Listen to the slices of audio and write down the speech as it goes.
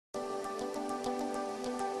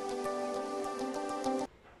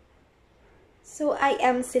So, I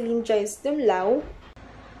am Celine Joyce Dumlao.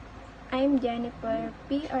 I'm Jennifer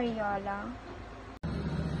P. Ariola.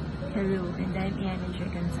 Hello, and I'm Ian J.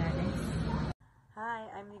 Gonzalez. Hi,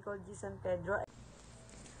 I'm Nicole G. San Pedro.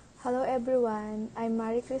 Hello everyone, I'm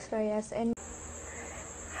Marie Chris Reyes and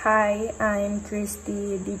Hi, I'm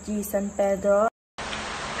Christy D.G. San Pedro.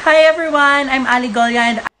 Hi everyone, I'm Ali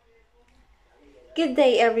Golia and Good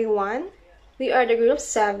day everyone. We are the Group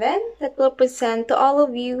 7 that will present to all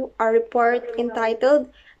of you our report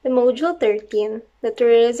entitled the Module 13, the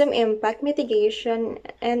Tourism Impact Mitigation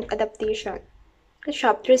and Adaptation, the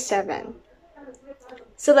Chapter 7.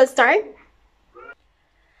 So let's start.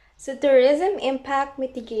 So Tourism Impact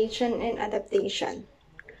Mitigation and Adaptation.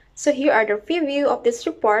 So here are the preview of this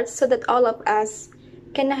report so that all of us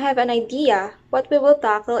can have an idea what we will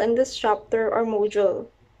tackle in this chapter or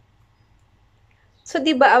module. So,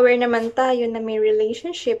 di ba aware naman tayo na may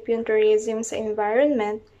relationship yung tourism sa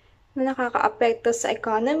environment na nakaka-apekto sa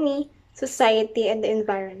economy, society, and the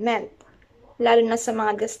environment, lalo na sa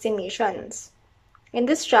mga destinations. In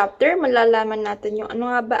this chapter, malalaman natin yung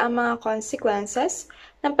ano nga ba ang mga consequences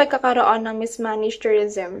ng pagkakaroon ng mismanaged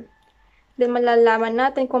tourism. Then, malalaman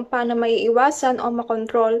natin kung paano maiiwasan o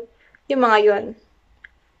makontrol yung mga yon.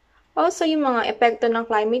 Also, yung mga epekto ng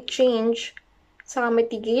climate change, sa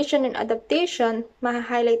mitigation and adaptation,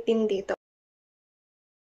 ma-highlight din dito.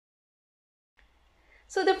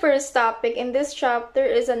 So the first topic in this chapter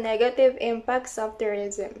is the negative impacts of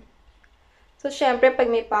tourism. So syempre,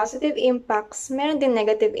 pag may positive impacts, meron din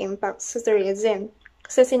negative impacts sa tourism.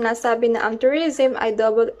 Kasi sinasabi na ang tourism ay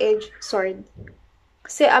double-edged sword.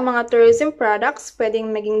 Kasi ang mga tourism products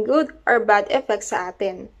pwedeng maging good or bad effects sa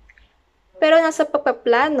atin. Pero nasa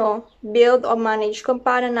pagpaplano, build o manage kung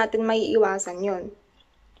paano natin maiiwasan yun.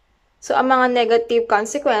 So, ang mga negative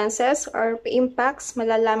consequences or impacts,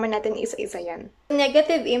 malalaman natin isa-isa yan.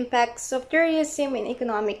 Negative impacts of tourism in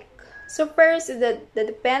economic. So, first is the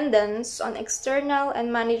dependence on external and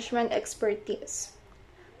management expertise.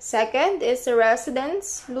 Second is the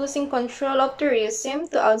residents losing control of tourism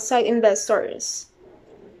to outside investors.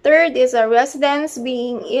 Third is the residents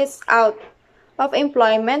being eased out of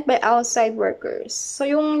employment by outside workers. So,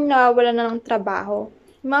 yung nawala na ng trabaho,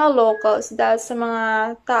 mga locals dahil sa mga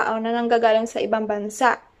tao na nanggagaling sa ibang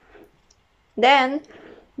bansa. Then,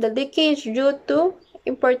 the leakage due to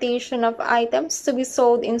importation of items to be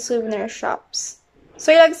sold in souvenir shops. So,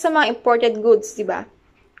 ilag sa mga imported goods, di ba?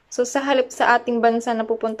 So, sa halip sa ating bansa na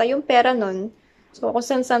pupunta yung pera nun, so kung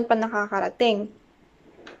saan pa nakakarating.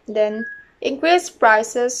 Then, increased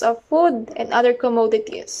prices of food and other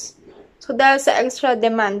commodities. So, dahil sa extra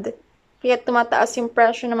demand, kaya tumataas yung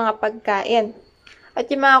presyo ng mga pagkain. At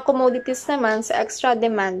yung mga commodities naman sa extra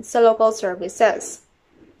demand sa local services.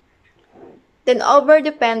 Then,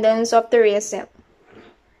 over-dependence of tourism.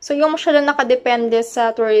 So, yung masyadong nakadepende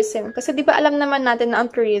sa tourism. Kasi di ba alam naman natin na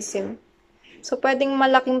ang tourism. So, pwedeng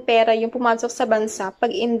malaking pera yung pumasok sa bansa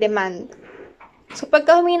pag in demand. So,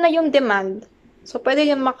 pagka humina yung demand, so pwede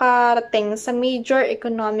yung makarating sa major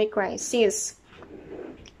economic crisis.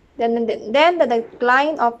 Then the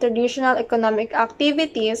decline of traditional economic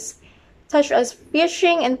activities such as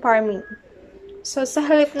fishing and farming. So, sa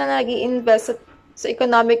halip na nag-i-invest sa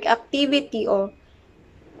economic activity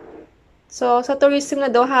so, sa tourism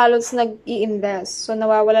na daw halos nag-i-invest. So,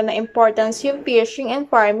 nawawala na importance yung fishing and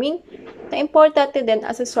farming na importante din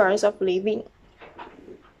as a source of living.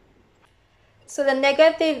 So, the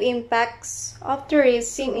negative impacts of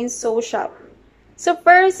tourism in social. So,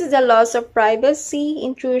 first is the loss of privacy,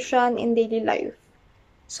 intrusion in daily life.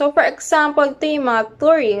 So, for example, ito yung mga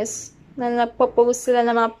tourists na nagpo-post sila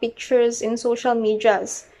ng mga pictures in social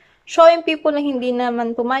medias, showing people na hindi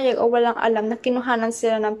naman pumayag o walang alam na kinuhanan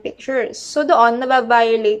sila ng pictures. So, doon,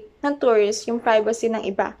 nababiolate ng tourists yung privacy ng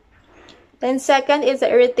iba. Then, second is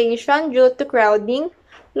the irritation due to crowding,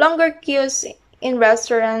 longer queues in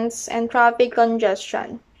restaurants, and traffic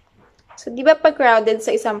congestion. So, di ba pag crowded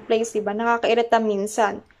sa isang place, di ba, nakakairita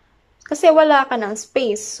minsan. Kasi wala ka ng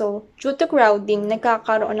space. So, due to crowding,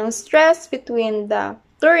 nagkakaroon ng stress between the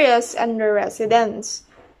tourists and the residents.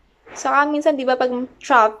 Saka minsan, di ba, pag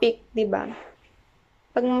traffic, di ba,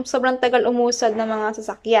 pag sobrang tagal umusad ng mga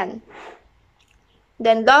sasakyan.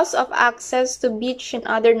 Then, loss of access to beach and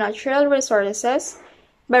other natural resources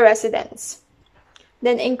by residents.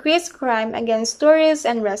 Then, increased crime against tourists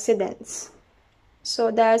and residents.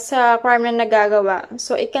 So, dahil sa crime na nagagawa,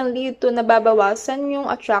 so it can lead to nababawasan yung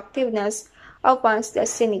attractiveness of one's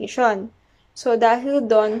destination. So, dahil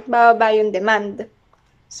doon, bababa yung demand.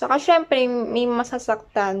 So, kasi syempre, may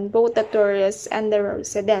masasaktan both the tourists and the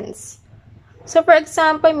residents. So, for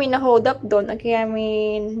example, may na-hold up doon, o kaya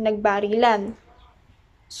may nagbarilan.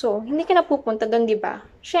 So, hindi ka na pupunta doon, di ba?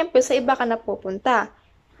 Siyempre, sa iba ka na pupunta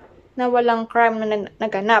na walang crime na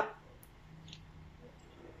naganap.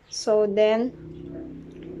 So, then,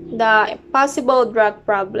 the possible drug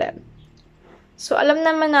problem. So, alam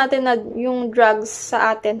naman natin na yung drugs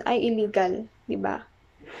sa atin ay illegal, di ba?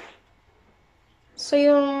 So,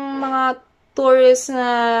 yung mga tourists na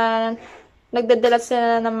nagdadala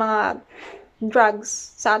sila ng mga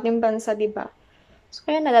drugs sa ating bansa, di ba? So,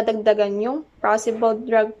 kaya nadadagdagan yung possible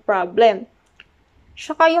drug problem.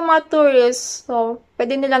 Saka yung mga tourists, so,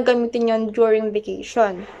 pwede nilang gamitin yon during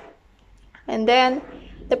vacation. And then,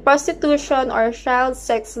 the prostitution or child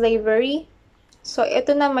sex slavery. So,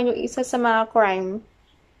 ito naman yung isa sa mga crime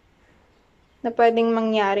na pwedeng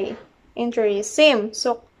mangyari in tourism.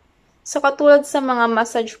 So, katulad sa mga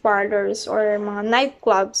massage parlors or mga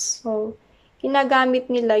nightclubs, so, ginagamit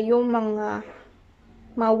nila yung mga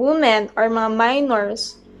women or mga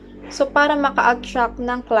minors so para maka-attract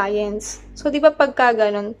ng clients. So, di ba pagka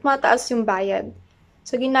ganun, mataas yung bayad.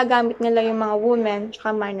 So, ginagamit nila yung mga women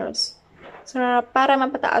at minors. So, para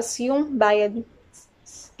mapataas yung bayad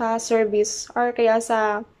sa service or kaya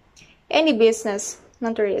sa any business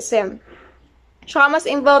ng tourism. Saka mas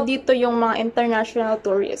involved dito yung mga international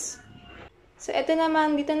tourists. So, dito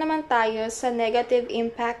naman tayo sa negative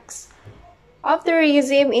impacts of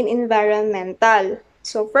tourism in environmental.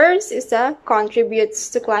 So, first is that contributes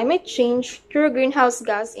to climate change through greenhouse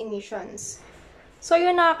gas emissions. So,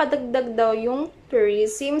 yung nakakadagdag daw yung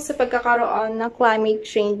tourism sa pagkakaroon ng climate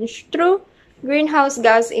change through greenhouse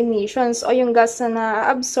gas emissions o yung gas na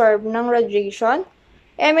na-absorb ng radiation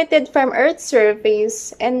emitted from Earth's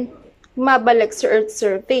surface and mabalik sa Earth's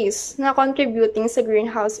surface na contributing sa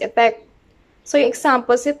greenhouse effect. So, yung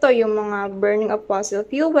examples ito, yung mga burning of fossil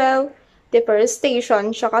fuel,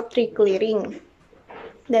 deforestation, tsaka tree clearing.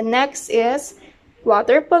 The next is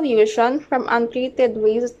water pollution from untreated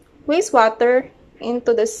wastewater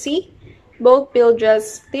into the sea, both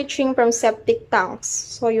bilges leaching from septic tanks.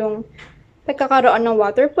 So, yung pagkakaroon ng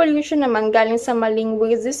water pollution naman galing sa maling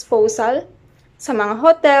waste disposal sa mga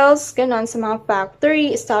hotels, ganon, sa mga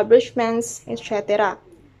factory, establishments, etc.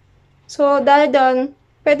 So, dahil doon,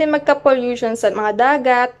 pwede magka-pollution sa mga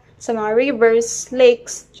dagat, sa mga rivers,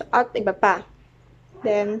 lakes, at iba pa.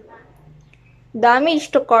 Then,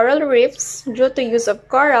 damage to coral reefs due to use of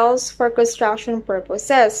corals for construction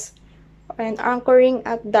purposes and anchoring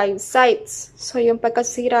at dive sites. So, yung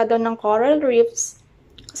pagkasira daw ng coral reefs,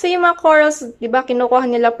 kasi yung mga corals, di ba, kinukuha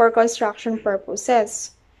nila for construction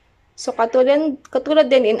purposes. So, katulad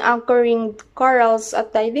din in anchoring corals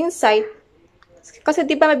at diving site, kasi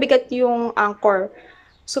di ba mabigat yung anchor.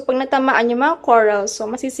 So, pag natamaan yung mga corals, so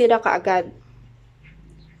masisira ka agad.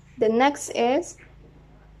 The next is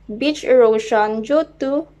beach erosion due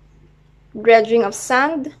to dredging of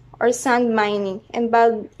sand or sand mining and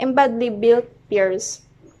badly built piers,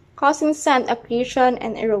 causing sand accretion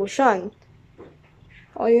and erosion.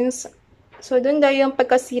 So, dun daw yung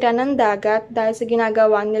pagkasira ng dagat dahil sa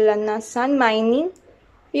ginagawa nila na sand mining,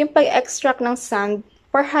 yung pag-extract ng sand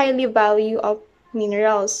for highly value of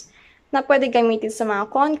minerals na pwede gamitin sa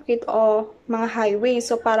mga concrete o mga highway,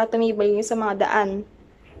 so para tumibay yung sa mga daan.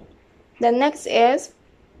 The next is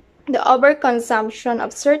the overconsumption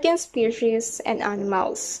of certain species and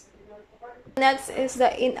animals. Next is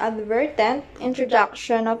the inadvertent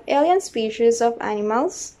introduction of alien species of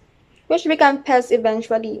animals, which become pests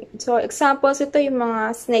eventually. So, examples ito yung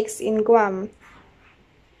mga snakes in Guam.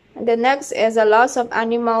 And the next is the loss of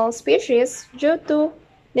animal species due to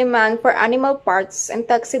demand for animal parts and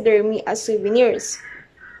taxidermy as souvenirs.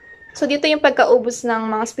 So, dito yung pagkaubos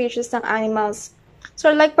ng mga species ng animals.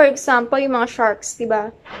 So, like for example, yung mga sharks,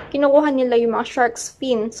 diba? Kinukuha nila yung mga shark's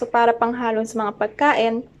fin, so para panghalon sa mga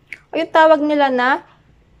pagkain. O yung tawag nila na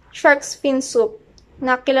shark's fin soup,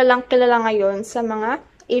 na kilalang-kilala ngayon sa mga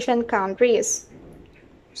Asian countries.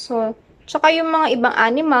 So, tsaka yung mga ibang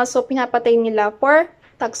animals, so pinapatay nila for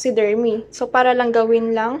taxidermy. So, para lang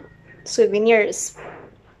gawin lang souvenirs.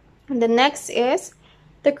 And the next is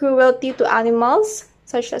the cruelty to animals,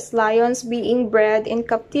 such as lions being bred in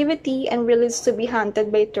captivity and released to be hunted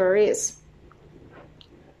by tourists.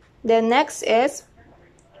 The next is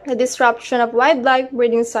the disruption of wildlife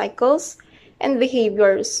breeding cycles and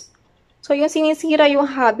behaviors. So, yung sinisira yung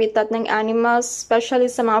habitat ng animals, especially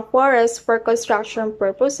sa mga forests for construction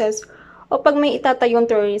purposes o pag may itatayong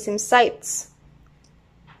tourism sites.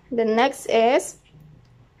 The next is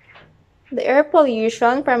the air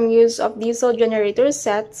pollution from use of diesel generator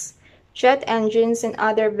sets, jet engines, and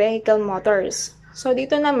other vehicle motors. So,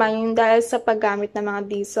 dito naman yung dahil sa paggamit ng mga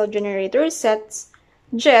diesel generator sets,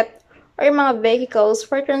 jet, or mga vehicles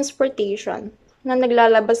for transportation na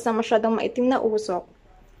naglalabas ng masyadong maitim na usok.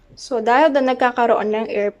 So, dahil doon nagkakaroon ng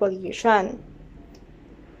air pollution.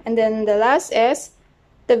 And then the last is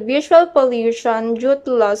the visual pollution due to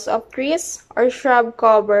loss of trees or shrub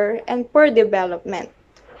cover and poor development.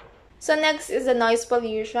 So next is the noise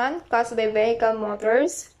pollution caused by vehicle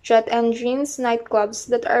motors, jet engines, nightclubs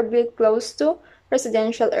that are built close to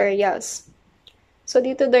residential areas. So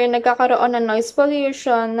dito din nagkakaroon ng noise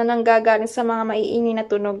pollution na nanggagaling sa mga maiingay na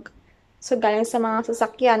tunog. So galing sa mga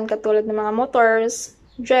sasakyan katulad ng mga motors,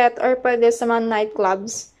 jet, or pwede sa mga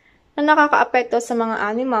nightclubs na nakakaapekto sa mga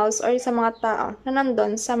animals or sa mga tao na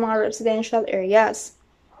nandun sa mga residential areas.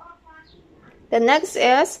 The next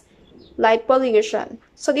is light pollution.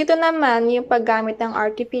 So, dito naman yung paggamit ng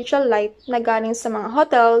artificial light na galing sa mga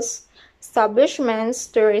hotels, establishments,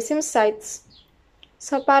 tourism sites.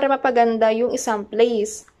 So, para mapaganda yung isang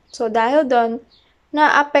place. So, dahil doon,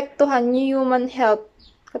 naapektuhan yung human health,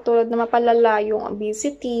 katulad na mapalala yung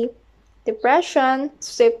obesity, depression,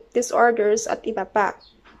 sleep disorders, at iba pa.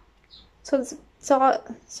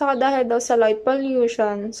 So dahil daw sa light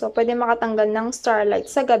pollution, so pwede makatanggal ng starlight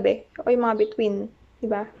sa gabi o yung mga between, di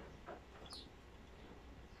ba?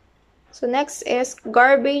 So next is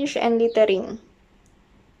garbage and littering.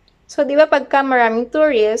 So di ba pagka maraming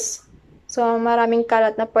tourists, so maraming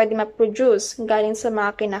kalat na pwede ma-produce galing sa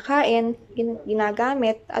mga kinakain,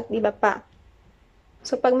 ginagamit, at iba pa.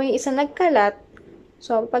 So pag may isang nagkalat,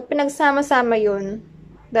 so pag pinagsama-sama yun,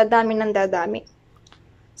 dadami ng dadami.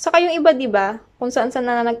 Saka yung iba, di ba, kung saan-saan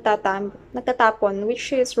na nagtatapon, which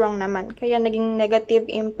is wrong naman. Kaya naging negative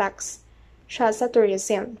impacts siya sa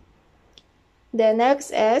tourism. The next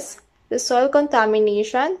is the soil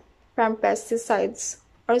contamination from pesticides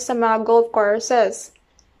or sa mga golf courses.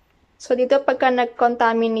 So dito pagka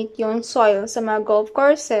nag-contaminate yung soil sa mga golf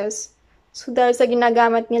courses, so dahil sa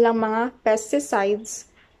ginagamit nilang mga pesticides,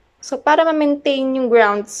 so para ma-maintain yung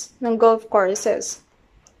grounds ng golf courses.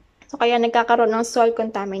 So, kaya nagkakaroon ng soil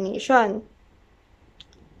contamination.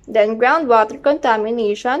 Then, groundwater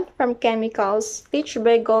contamination from chemicals leached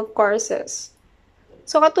by golf courses.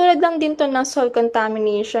 So, katulad lang din to ng soil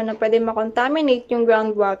contamination na pwede makontaminate yung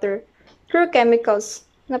groundwater through chemicals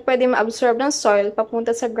na pwede ma-absorb ng soil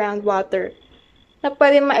papunta sa groundwater na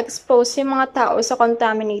pwede ma-expose yung mga tao sa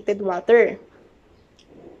contaminated water.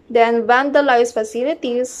 Then, vandalized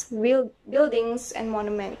facilities, buildings, and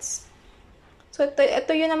monuments. So,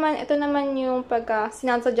 ito naman yung pagka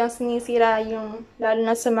sinasadyang sinisira yung lalo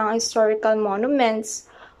na sa mga historical monuments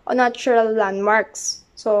o natural landmarks.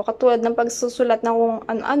 So, katulad ng pagsusulat ng kung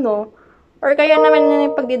ano-ano or kaya naman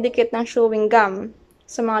yung pagdidikit ng chewing gum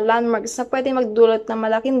sa mga landmarks na pwede magdulot ng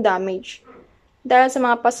malaking damage dahil sa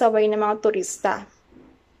mga pasaway ng mga turista.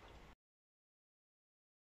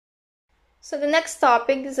 So, the next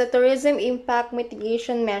topic is the tourism impact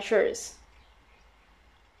mitigation measures.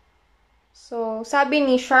 So, sabi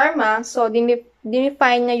ni Sharma, so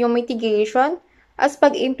dinefine niya yung mitigation as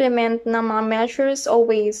pag-implement ng mga measures o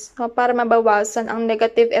ways para mabawasan ang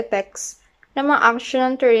negative effects ng mga action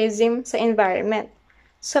ng tourism sa environment.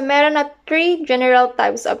 So, meron na 3 general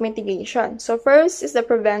types of mitigation. So, first is the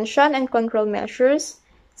prevention and control measures.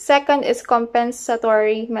 Second is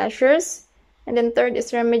compensatory measures. And then third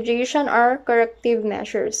is remediation or corrective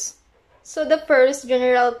measures. So, the first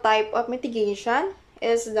general type of mitigation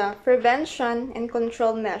is the prevention and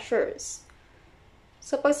control measures.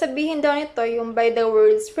 So, pag sabihin daw nito yung by the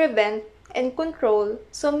words prevent and control,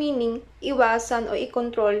 so meaning iwasan o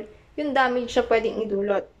i-control yung damage na pwedeng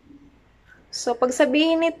idulot. So, pag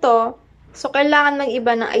sabihin nito, so kailangan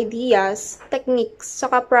mag-iba ng ideas, techniques,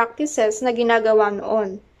 saka practices na ginagawa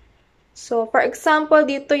noon. So, for example,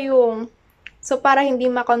 dito yung, so para hindi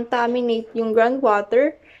makontaminate yung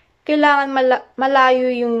groundwater, kailangan malayo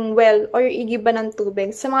yung well or yung igiba ng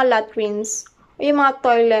tubig sa mga latrines o yung mga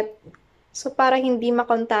toilet. So, para hindi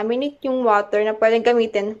makontaminate yung water na pwedeng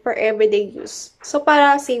gamitin for everyday use. So,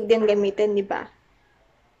 para safe din gamitin, di ba?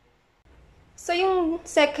 So, yung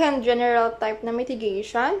second general type na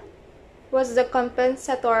mitigation was the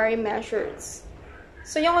compensatory measures.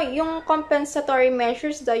 So, yung compensatory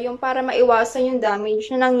measures daw yung para maiwasan yung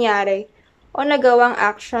damage na nangyari o nagawang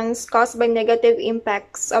actions caused by negative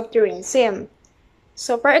impacts of tourism.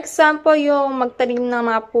 So, for example, yung magtanim ng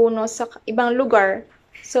mga puno sa ibang lugar,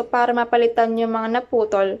 so para mapalitan yung mga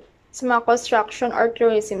naputol sa mga construction or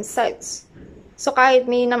tourism sites. So, kahit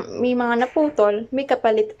may mga naputol, may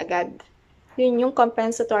kapalit agad. Yun yung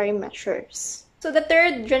compensatory measures. So, the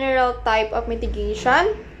third general type of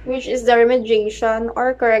mitigation, which is the remediation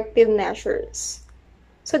or corrective measures.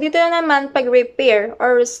 So, dito na naman pag-repair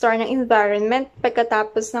or restore ng environment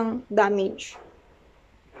pagkatapos ng damage.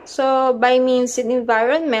 So, by means in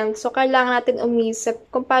environment, so kailangan natin umisip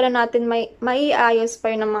kung paano natin maiayos pa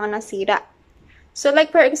yun ng mga nasira. So,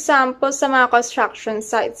 like for example, sa mga construction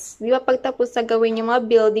sites, di ba pagtapos na gawin yung mga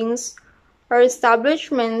buildings or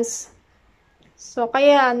establishments, so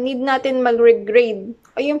kaya need natin mag-regrade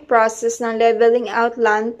o yung process ng leveling out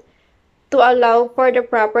land to allow for the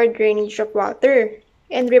proper drainage of water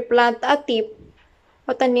and replant a tip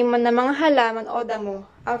o taniman ng mga halaman o damo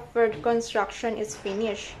after construction is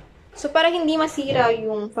finished. So, para hindi masira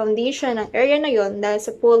yung foundation ng area na yon dahil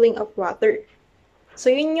sa pooling of water. So,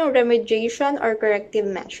 yun yung remediation or corrective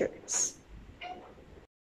measures.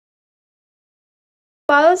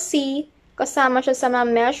 Policy, kasama siya sa mga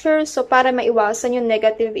measures so para maiwasan yung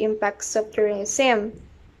negative impacts of tourism.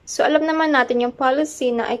 So, alam naman natin yung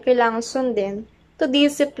policy na ay kailangan sundin to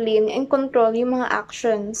discipline and control yung mga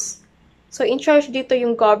actions. So, in charge dito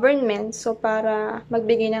yung government, so para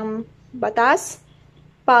magbigay ng batas,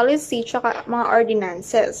 policy, tsaka mga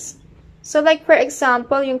ordinances. So, like for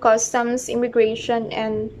example, yung Customs, Immigration,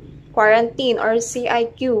 and Quarantine or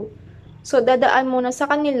CIQ. So, dadaan muna sa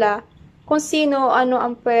kanila kung sino, ano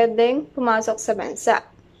ang pwedeng pumasok sa bansa.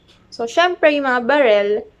 So, syempre, yung mga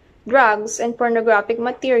barrel, drugs, and pornographic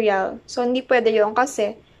material. So, hindi pwede yun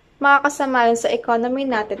kasi makakasama yun sa economy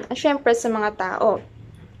natin at syempre sa mga tao.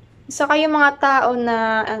 So, yung mga tao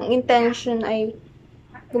na ang intention ay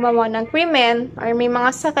gumawa ng krimen or may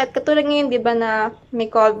mga sakit, katulad ngayon, di ba, na may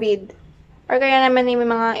COVID, or kaya naman may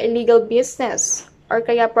mga illegal business, or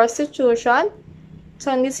kaya prostitution, so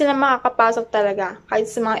hindi sila makakapasok talaga, kahit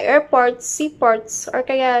sa mga airports, seaports, or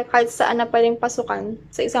kaya kahit saan na pwedeng pasukan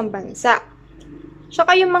sa isang bansa.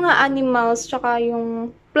 Tsaka yung mga animals, tsaka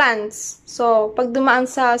yung plants, so pag dumaan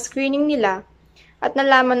sa screening nila, at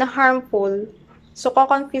nalaman na harmful, so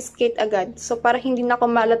ko-confiscate agad, so para hindi na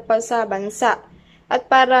kumalat pa sa bansa, at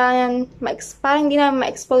para hindi na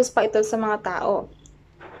ma-expose pa ito sa mga tao.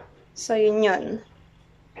 So, yun.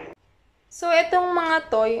 So, itong mga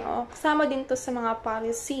to, kasama din to sa mga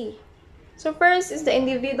policy. So, first is the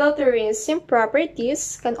individual tourism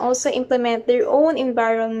properties can also implement their own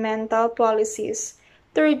environmental policies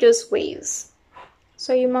to reduce waste.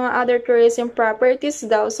 So, yung mga other tourism properties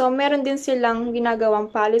daw, so meron din silang ginagawang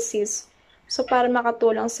policies. So, para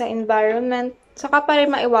makatulong sa environment, saka para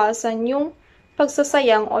maiwasan yung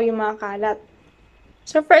pagsasayang o yung mga kalat.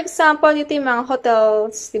 So, for example, dito yung mga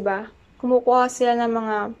hotels, diba? Kumukuha sila ng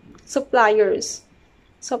mga suppliers.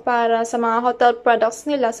 So, para sa mga hotel products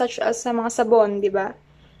nila, such as sa mga sabon, diba?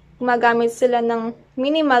 Gumagamit sila ng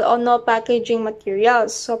minimal o no packaging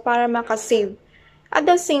materials. So, para makasave. At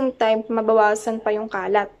the same time, mabawasan pa yung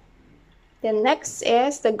kalat. Then, next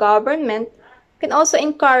is the government can also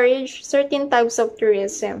encourage certain types of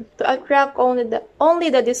tourism to attract only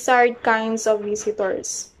the desired kinds of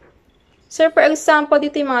visitors. So, for example,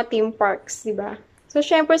 dito yung mga theme parks, di ba? So,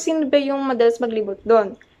 syempre, sino ba yung madalas maglibot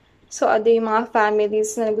doon? So, ada yung mga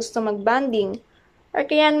families na gusto mag-banding. Or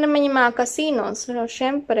kaya naman yung mga casinos. So,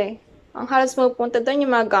 syempre, ang halos mapupunta doon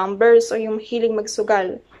yung mga gamblers o yung hiling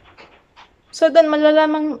magsugal. So, doon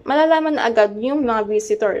malalaman na agad yung mga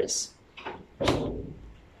visitors.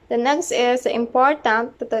 The next is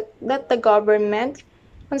important that the government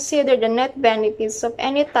consider the net benefits of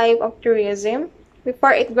any type of tourism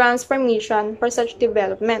before it grants permission for such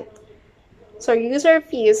development. So, user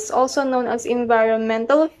fees, also known as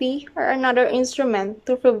environmental fee, are another instrument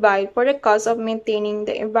to provide for the cost of maintaining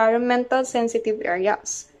the environmental sensitive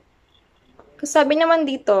areas. Kasabi naman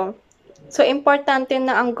dito, so importante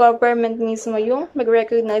na ang government mismo yung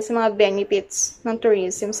mag-recognize mga benefits ng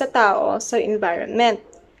tourism sa tao, sa environment.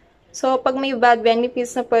 So, pag may bad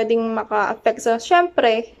benefits na pwedeng maka-affect sa,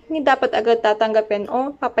 syempre, hindi dapat agad tatanggapin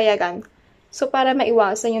o papayagan. So, para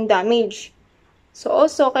maiwasan yung damage. So,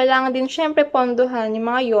 also, kailangan din syempre pondohan yung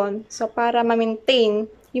mga yon, so para ma-maintain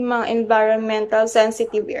yung mga environmental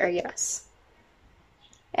sensitive areas.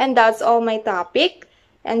 And that's all my topic.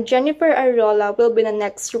 And Jennifer Arola will be the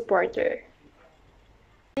next reporter.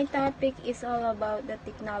 My topic is all about the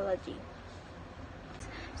technology.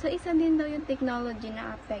 So, isa din daw yung technology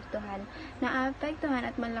na naapektuhan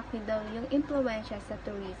at malaki daw yung impluensya sa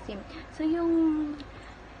tourism. So,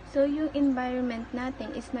 yung environment natin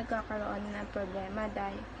is nagkakaroon ng problema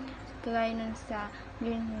dahil kagaya nun sa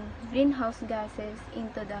greenhouse gases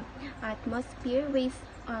into the atmosphere,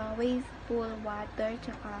 wasteful water,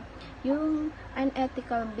 tsaka yung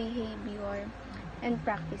unethical behavior and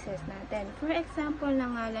practices natin. For example na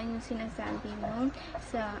nga lang yung sinasabi mo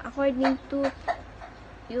according to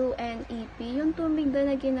UNEP, yung tubig daw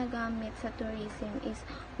na ginagamit sa tourism is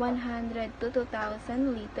 100 to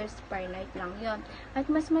 2,000 liters per night lang yon. At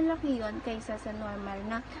mas malaki yon kaysa sa normal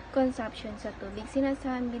na consumption sa tubig.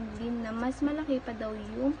 Sinasabi din na mas malaki pa daw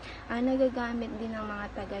yung nagagamit din ng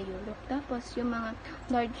mga taga-Europe. Tapos yung mga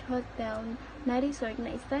large hotel na resort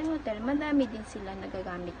na star hotel, madami din sila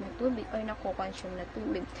nagagamit na tubig or nako-consume na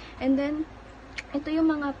tubig. And then, ito yung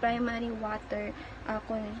mga primary water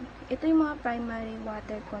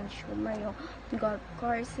consumer, yung golf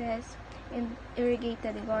courses, and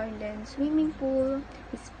irrigated gardens, swimming pool,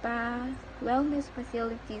 spa, wellness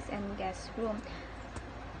facilities, and guest room.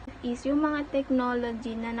 Is yung mga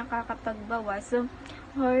technology na nakakapagbawas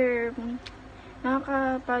or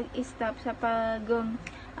nakakapag-stop sa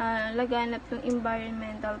laganap ng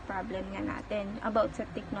environmental problem nga natin about sa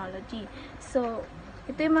technology. So,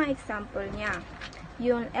 ito yung mga example niya.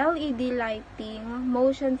 Yung LED lighting,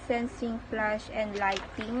 motion sensing flash and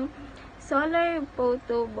lighting, solar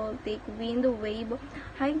photovoltaic, wind wave,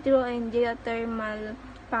 hydro and geothermal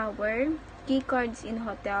power, keycards in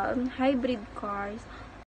hotel, hybrid cars,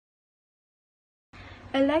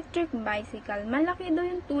 electric bicycle. Malaki daw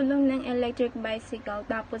yung tulong ng electric bicycle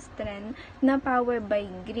tapos trend na power by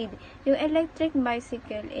grid. Yung electric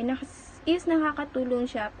bicycle is nakakatulong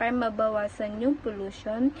siya para mabawasan yung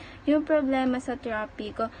pollution, yung problema sa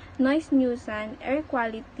traffic, noise nuisance, air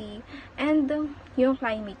quality, and yung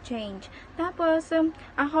climate change. Tapos,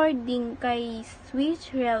 according kay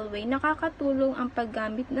Swiss Railway, nakakatulong ang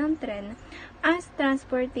paggamit ng tren as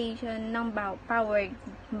transportation ng power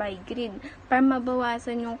by grid para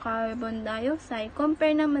mabawasan yung carbon dioxide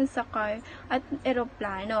compare naman sa car at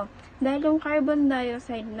eroplano. Dahil yung carbon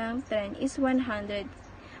dioxide ng tren is 1,000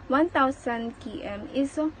 km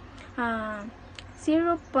is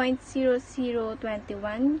 0.0021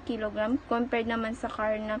 kg compared naman sa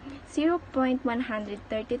car na 0.133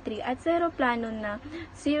 at sa aeroplano na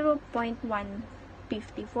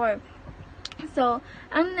 0.154. So,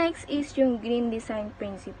 ang next is yung green design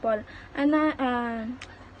principle.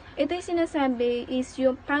 Ito yung sinasabi is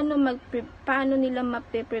yung paano nila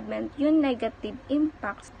mape-prevent yung negative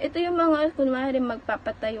impacts. Ito yung mga, kunwari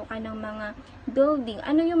magpapatayo ka ng mga building,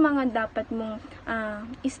 ano yung mga dapat mong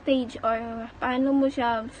stage or paano mo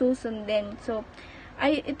siya susundin. So,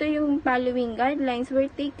 ito yung following guidelines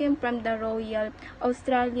were taken from the Royal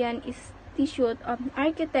Australian Institute of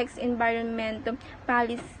Architects Environment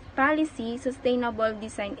Policy Sustainable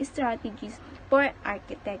Design Strategies for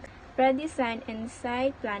Architects. Pre-design and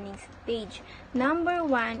site planning stage. Number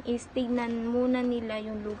 1 is tignan muna nila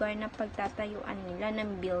yung lugar na pagtatayuan nila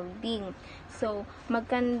ng building. So,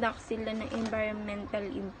 mag-conduct sila ng environmental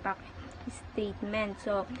impact statement.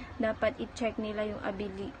 So, dapat i-check nila yung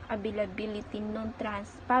availability ng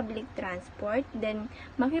public transport. Then,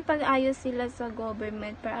 makipag-ayos sila sa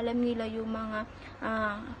government para alam nila yung mga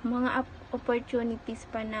opportunities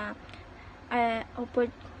pa na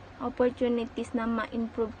opportunities na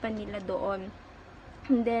ma-improve pa nila doon.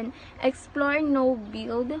 And then, explore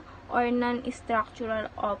no-build or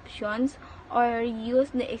non-structural options or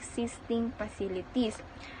use the existing facilities.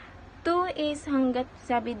 2 is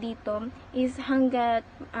sabi dito, is hanggat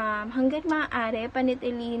maaari,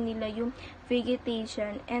 panitilihin nila yung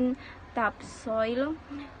vegetation and topsoil,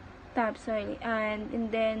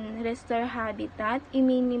 and then restore habitat,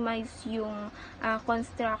 i-minimize yung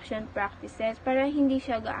construction practices para hindi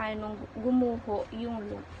siya gaanong gumuho yung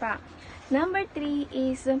lupa. Number 3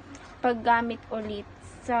 is paggamit ulit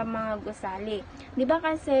sa mga gusali. Di ba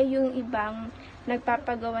kasi yung ibang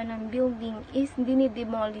nagpapagawa ng building is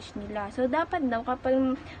dinidemolish nila. So, dapat daw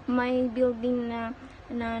kapag may building na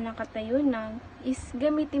nakatayo na, is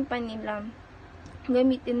gamitin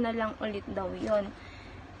na lang ulit daw yon.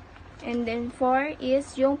 And then 4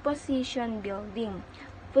 is yung position building.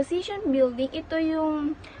 Position building, ito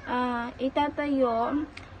yung itatayo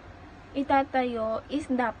is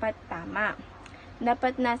dapat tama.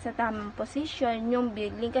 Dapat nasa tamang position yung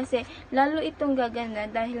building kasi lalo itong gaganda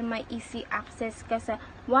dahil may easy access ka sa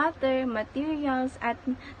water, materials, at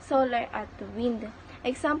solar at wind.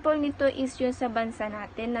 Example nito is yung sa bansa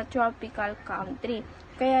natin na tropical country.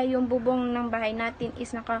 Kaya yung bubong ng bahay natin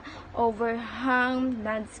is naka-overhang,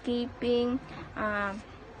 landscaping,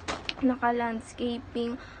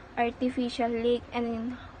 artificial lake,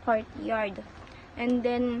 and courtyard. And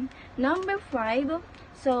then, number 5,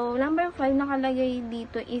 nakalagay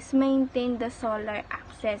dito is maintain the solar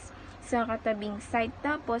access sa katabing site.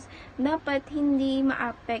 Tapos, dapat hindi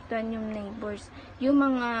maapektuhan yung neighbors, yung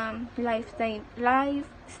mga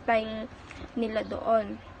lifestyle nila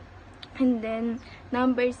doon. And then,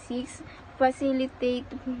 number 6, facilitate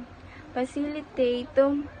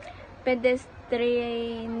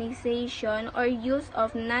pedestrianization or use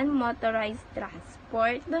of non-motorized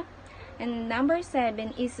transport. And number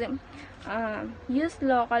 7 is use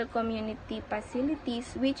local community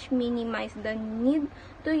facilities which minimize the need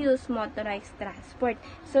to use motorized transport.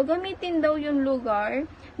 So, gamitin daw yung lugar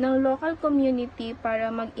ng local community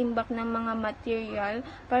para mag-imbak ng mga material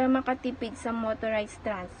para makatipid sa motorized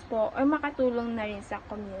transport or makatulong na rin sa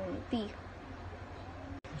community.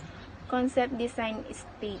 Concept design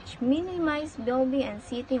stage. Minimize building and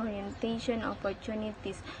seating orientation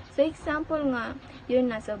opportunities. So, example nga,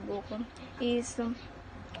 yun nasa buko, is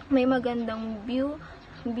may magandang view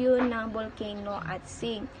ng volcano at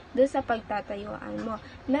sea. Doon sa pagtatayuan mo,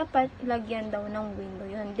 dapat lagyan daw ng window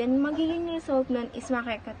yun. Then, magiging result nun is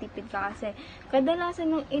makakatipid ka kasi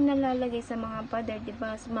kadalasan nung inalalagay sa mga pader,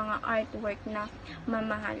 diba, sa mga artwork na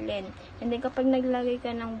mamahalin. And then, kapag naglagay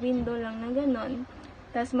ka ng window lang na ganon,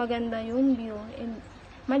 tas maganda yung view, and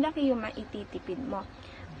malaki yung maititipid mo.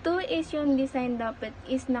 2 is yung design dapat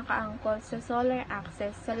is nakaangkol sa solar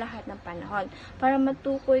access sa lahat ng panahon para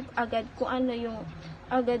matukoy agad kung ano yung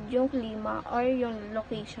klima or yung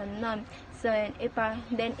location nun. So,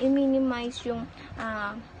 then i-minimize yung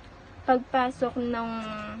pagpasok ng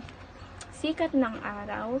sikat ng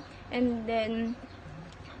araw, and then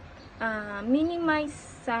minimize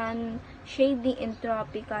sun shading in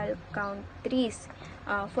tropical countries.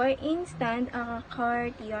 For instance, a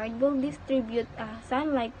courtyard will distribute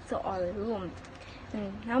sunlight to all rooms.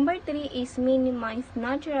 Number 3 is minimize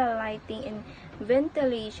natural lighting and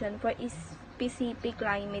ventilation for specific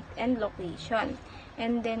climate and location.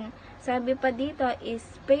 And then, sabi pa dito is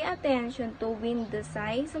pay attention to window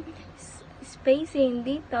size, spacing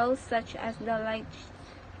details such as the light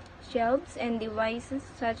shelves and devices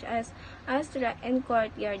such as astra and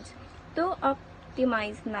courtyards to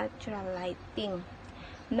optimize natural lighting.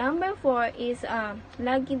 Number 4 is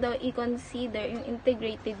lagi daw i-consider yung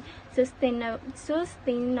integrated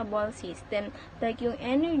sustainable system like yung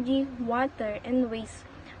energy, water, and waste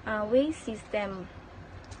system.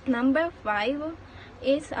 Number 5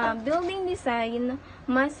 is building design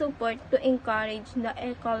must support to encourage the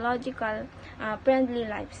ecological friendly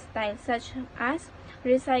lifestyle such as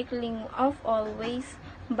recycling of all waste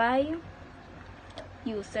by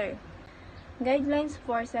user. Guidelines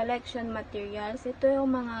for selection materials. Ito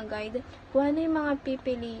yung mga guide kung ano yung mga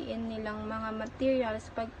pipiliin nilang mga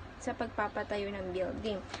materials sa pagpapatayo ng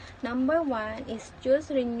building. Number 1 is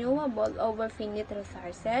choose renewable over finite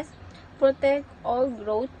resources, protect old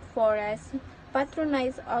growth forests,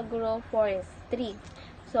 patronize agroforestry.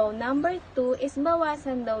 So, number 2 is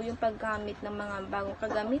bawasan daw yung paggamit ng mga bagong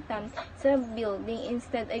kagamitan sa building.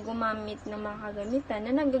 Instead ay gumamit ng mga kagamitan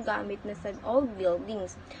na nagagamit na sa old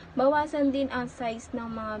buildings. Bawasan din ang size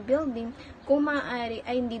ng mga building kung maaari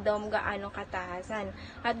ay hindi daw gaano katahasan.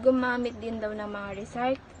 At gumamit din daw ng mga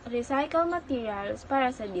recycle materials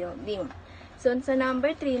para sa building. So, sa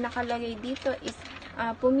number 3, nakalagay dito is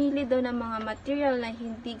pumili daw ng mga material na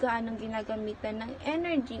hindi gaanong ginagamitan ng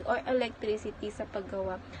energy or electricity sa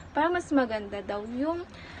paggawa para mas maganda daw yung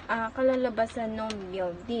kalalabasan ng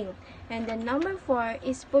building. And then number 4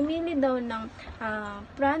 is pumili daw ng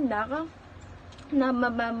product na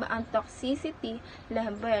mababa ang toxicity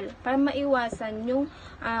level para maiwasan yung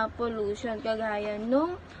pollution kagaya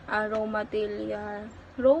ng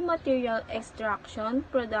raw material extraction,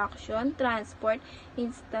 production, transport,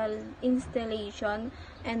 installation,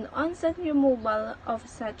 and on-site removal of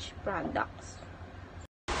such products.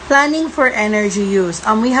 Planning for energy use.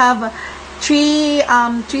 We have three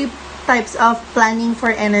types of planning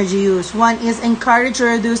for energy use. One is encourage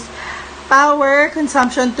or reduce power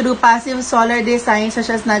consumption through passive solar design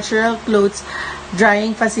such as natural clothes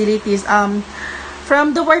drying facilities.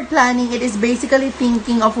 From the word planning, it is basically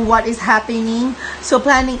thinking of what is happening. So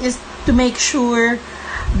planning is to make sure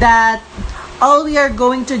that all we are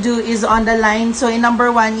going to do is on the line. So yung number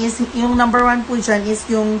 1 po dyan is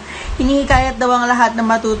yung hinihikayat daw ang lahat na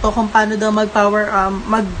matuto kung paano daw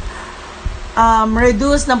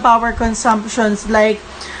reduce ng power consumptions. Like,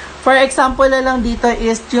 for example na lang dito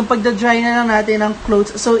is yung pagda-dry na lang natin ng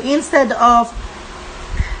clothes. So instead of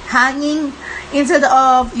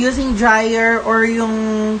using dryer or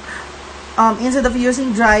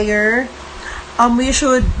we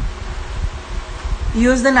should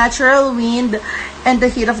use the natural wind and the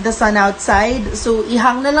heat of the sun outside. So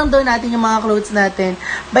ihang na lang daw natin yung mga clothes natin.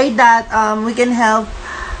 By that, we can help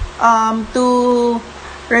to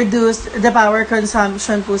reduce the power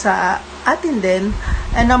consumption po sa atin din.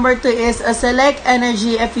 And number 2 is select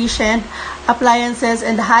energy efficient appliances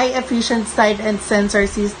and high efficient site and sensor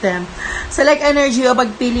system. Select energy o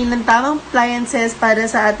pagpili ng tamang appliances para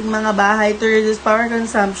sa ating mga bahay to reduce power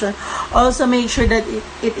consumption. Also make sure that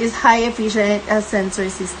it is high efficient as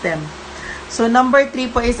sensor system. So number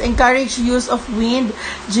 3 po is encourage use of wind,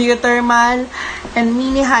 geothermal, and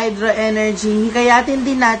mini hydro energy. Hikayatin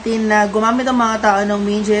din natin na gumamit ang mga tao ng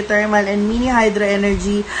wind, geothermal, and mini hydro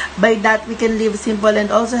energy. By that, we can live simple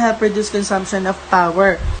and also help reduce consumption of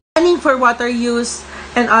power. Planning for water use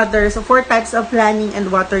and others. So 4 types of planning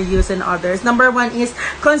and water use and others. Number 1 is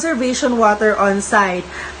conservation water on site,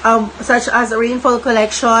 such as rainfall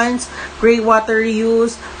collections, gray water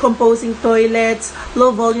use, composing toilets,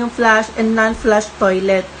 low volume flush, and non-flush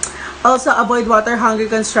toilet. Also, avoid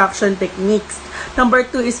water-hungry construction techniques. Number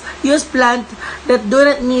 2 is use plants that do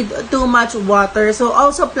not need too much water. So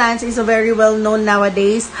also plants is very well known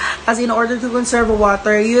nowadays, as in order to conserve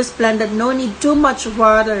water, use plants that no need too much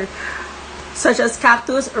water, such as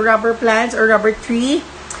cactus, rubber plants, or rubber tree,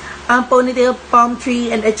 ponytail palm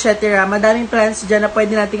tree, and etc. Madaming plants dyan na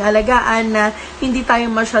pwede nating alagaan na hindi tayo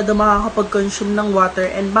masyado makakapag-consume ng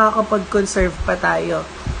water and makakapag-conserve pa tayo.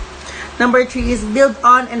 Number 3 is build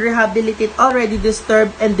on and rehabilitate already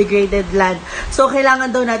disturbed and degraded land. So,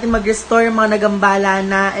 kailangan daw natin mag-restore mga nagambala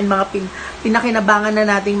na and mga pinakinabangan na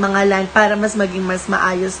nating mga land para mas maging mas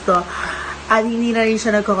maayos to. At hindi na rin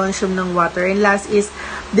siya nagko-consume ng water. And last is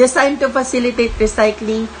design to facilitate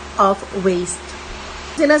recycling of waste.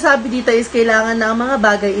 Sinasabi dito is kailangan na ang mga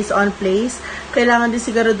bagay is on place. Kailangan din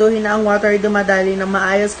siguraduhin na ang water ay dumadali ng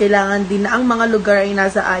maayos. Kailangan din na ang mga lugar ay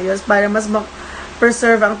nasa ayos para mas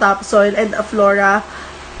preserve ang topsoil and flora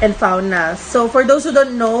and fauna. So, for those who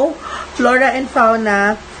don't know, flora and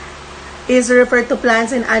fauna is referred to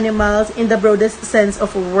plants and animals in the broadest sense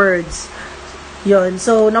of words. Yun.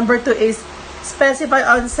 So, number 2 is specify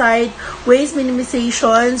on-site waste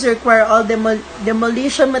minimizations, require all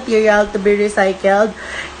demolition material to be recycled,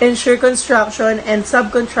 ensure construction and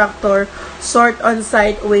subcontractor sort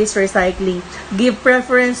on-site waste recycling, give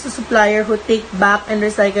preference to supplier who take back and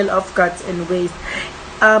recycle offcuts and waste.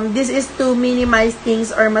 This is to minimize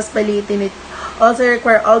things or mas palitin it. Also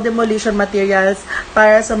require all demolition materials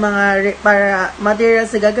para sa para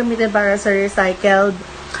materials na gagamitin para sa recycled.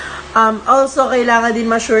 Also, kailangan din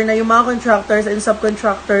ma-sure na yung mga contractors and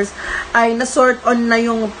subcontractors ay na-sort on na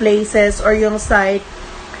yung places or yung site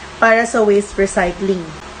para sa waste recycling.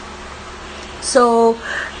 So,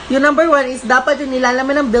 yung number 1 is dapat yung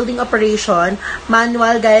nilalaman ng building operation,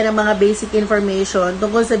 manual gaya ng mga basic information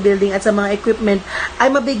tungkol sa building at sa mga equipment ay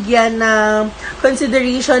mabigyan ng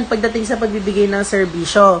consideration pagdating sa pagbibigay ng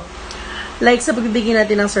serbisyo. Like sa pagbibigay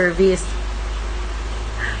natin ng service.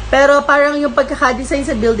 Pero parang yung pagkakadesign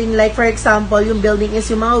sa building, like for example, yung building is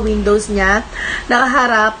yung mga windows niya,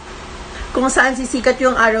 nakaharap kung saan sisikat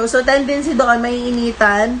yung araw. So, tendency doon,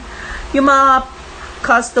 maiinitan yung mga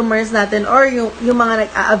customers natin or yung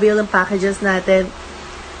mga nag-a-avail ng packages natin.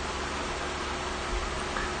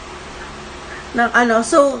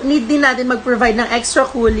 So, need din natin mag-provide ng extra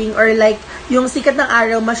cooling or like yung sikat ng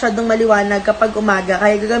araw masyadong maliwanag kapag umaga.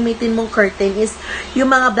 Kaya gagamitin mong curtain is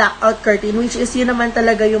yung mga blackout curtain, which is yun naman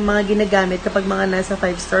talaga yung mga ginagamit kapag mga nasa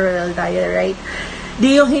 5-star hotel tayo, right?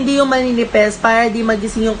 Hindi yung maninipes para di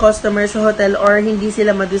magising yung customer sa hotel or hindi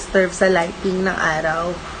sila ma-disturb sa lighting ng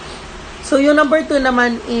araw. So, yung number 2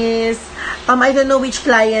 naman is, I don't know which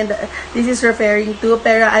client this is referring to,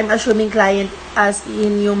 pero I'm assuming client as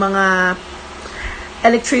in yung mga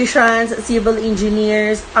electricians, civil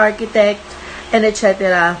engineers, architect, and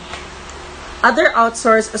etc. Other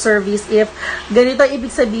outsourced service, if ganito ibig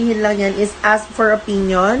sabihin lang yan, is ask for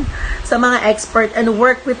opinion sa mga expert and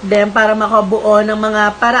work with them para makabuo ng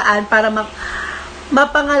mga paraan para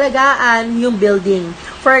mapangalagaan yung building.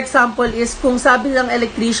 For example, is kung sabi ng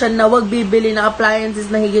electrician na wag bibili ng appliances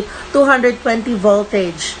na higit 220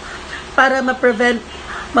 voltage para ma-prevent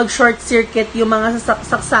mag-short circuit yung mga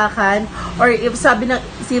saksakan, or if sabi ng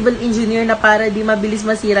civil engineer na para di mabilis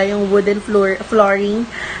masira yung wooden flooring,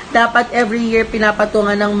 dapat every year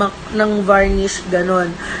pinapatungan ng varnish,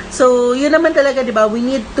 ganon. So, yun naman talaga, di ba? We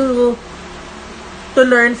need to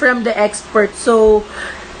learn from the expert. So,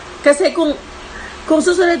 kasi kung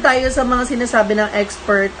susunod tayo sa mga sinasabi ng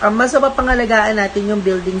expert, mas mapapangalagaan natin yung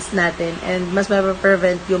buildings natin and mas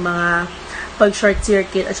mapaprevent yung mga pag-short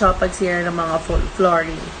circuit at saka pagsira ng mga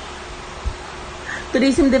flooring.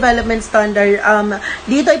 Tourism Development Standard,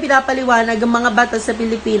 dito ay pinapaliwanag ang mga batas sa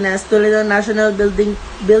Pilipinas tulad ng National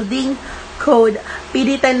Building Code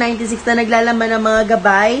PD 1096 na naglalaman ng mga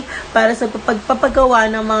gabay para sa pagpapagawa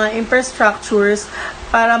ng mga infrastructures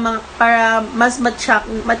para mas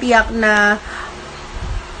matiyak na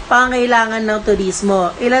pangangailangan ng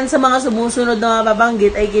turismo. Ilan sa mga sumusunod na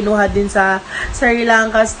mababanggit ay kinuha din sa Sri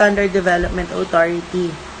Lanka Standard Development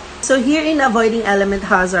Authority. So here in avoiding element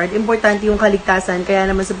hazard, importante yung kaligtasan. Kaya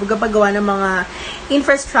naman sa pagpapagawa ng mga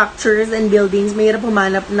infrastructures and buildings, mayroon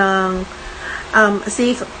humanap ng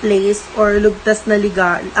safe place or ligtas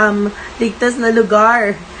na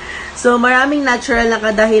lugar. So, maraming natural na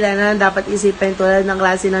kadahilan na dapat isipin tulad ng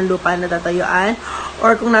klase ng lupa na tatayuan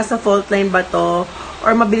or kung nasa fault line ba to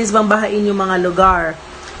or mabilis bang bahain yung mga lugar.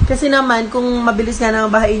 Kasi naman, kung mabilis nga naman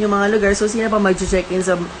bahain yung mga lugar, so sino pa mag-check-in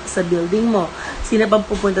sa building mo? Sino pa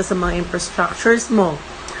pupunta sa mga infrastructures mo?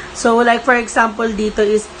 So, like for example, dito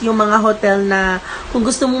is yung mga hotel na kung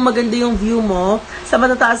gusto mong maganda yung view mo, sa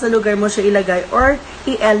matataas na lugar mo siya ilagay or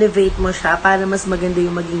i-elevate mo siya para mas maganda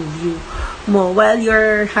yung maging view mo while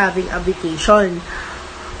you're having a vacation.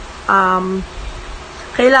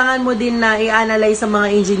 Kailangan mo din na i-analyze sa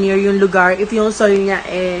mga engineer yung lugar if yung soil niya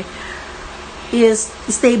is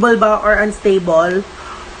stable ba or unstable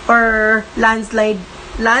or landslide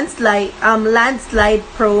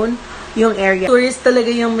prone yung area. Tourist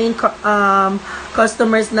talaga yung main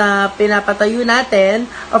customers na pinapatayo natin.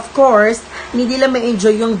 Of course, hindi nila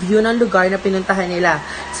ma-enjoy yung view ng lugar na pinuntahan nila.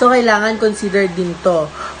 So, kailangan consider din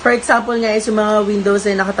to. For example nga is yung mga windows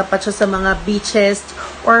ay nakatapat siya sa mga beaches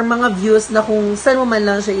or mga views na kung saan mo man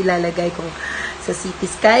lang siya ilalagay. Kung sa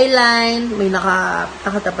city skyline, may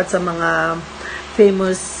nakatapat sa mga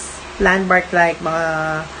famous landmark like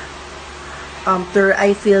mga Tour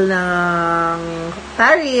Eiffel ng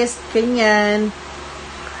Paris, ganyan.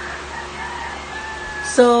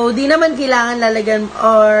 So, di naman kailangan lalagyan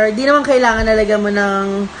mo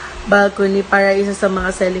ng balcony para isa sa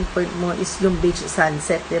mga selling point mo is yung beach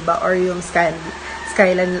sunset, diba? Or yung skyline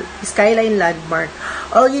landmark.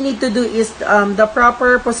 All you need to do is the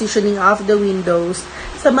proper positioning of the windows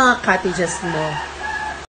sa mga cottages mo.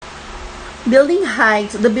 Building height,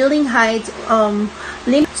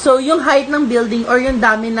 so yung height ng building or yung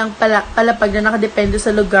dami ng palapag na nakadepende sa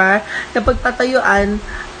lugar na pagtatayuan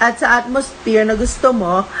at sa atmosphere na gusto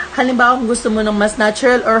mo. Halimbawa kung gusto mo ng mas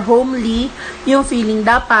natural or homely yung feeling,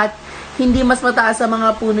 dapat hindi mas mataas sa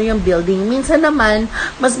mga puno yung building. Minsan naman,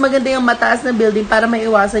 mas maganda yung mataas na building para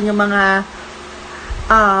maiwasan yung mga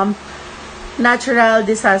natural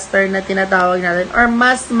disaster na tinatawag natin or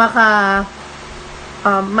mas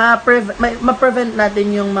ma-prevent natin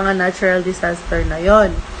yung mga natural disaster na yon.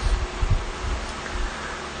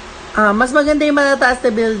 Mas maganda yung matataas na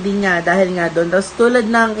building nga dahil nga doon. Tapos tulad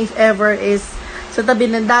ng if ever is sa tabi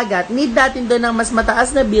ng dagat, need natin doon ng mas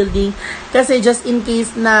mataas na building kasi just in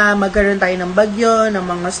case na magkaroon tayo ng bagyo, ng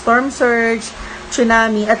mga storm surge,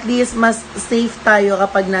 tsunami, at least mas safe tayo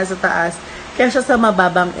kapag nasa taas kaysa sa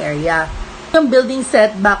mababang area. Yung building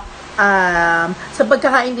setback sa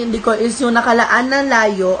pagkakaintindi ko is yung nakalaan ng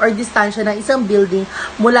layo or distansya ng isang building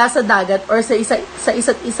mula sa dagat or sa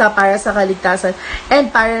isa't isa para sa kaligtasan and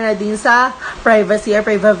para na din sa privacy or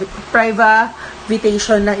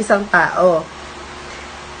privatation ng isang tao.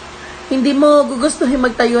 Hindi mo gugustuhin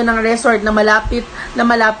magtayo ng resort na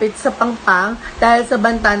malapit sa pangpang dahil sa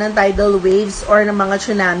banta ng tidal waves or ng mga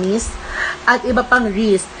tsunamis at iba pang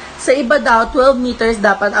risk. Sa iba daw, 12 meters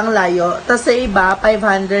dapat ang layo, tapos sa iba,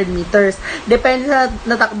 500 meters. Depende sa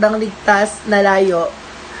natakdang ligtas na layo.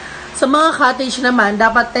 Sa mga cottage naman,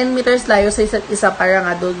 dapat 10 meters layo sa isa't isa para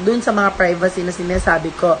nga dun sa mga privacy na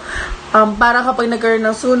sinasabi ko. Para kapag nagkaroon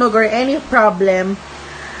ng sunog or any problem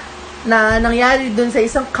na nangyari dun sa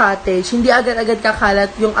isang cottage, hindi agad-agad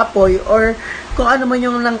kakalat yung apoy or kung ano man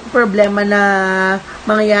yung problema na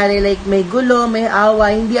mangyayari like may gulo, may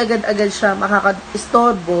away, hindi agad-agad siya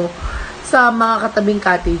makaka-istorbo sa mga katabing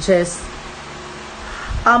cottages.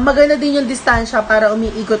 Maganda din yung distansya para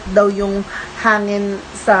umiikot daw yung hangin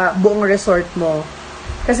sa buong resort mo.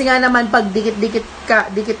 Kasi nga naman pag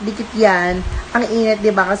dikit-dikit yan, ang init,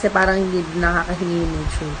 'di ba? Kasi parang hindi nakakahingi yung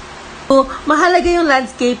nature. So, mahalaga yung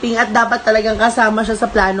landscaping at dapat talagang kasama siya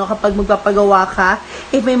sa plano kapag magpapagawa ka.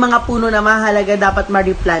 If may mga puno na mahalaga, dapat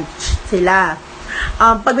ma-replant sila.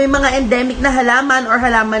 Pag may mga endemic na halaman or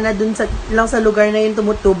halaman na dun lang sa lugar na yun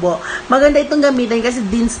tumutubo, maganda itong gamitin kasi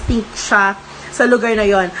distinct siya sa lugar na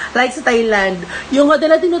yon. Like sa Thailand, yung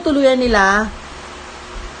hotel na tinutuluyan nila,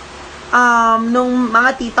 nung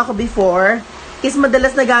mga tita ko before, is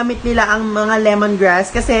madalas na gamit nila ang mga lemongrass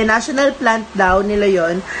kasi national plant daw nila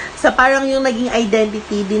yon sa parang yung naging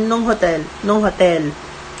identity din nung hotel.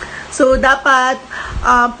 So, dapat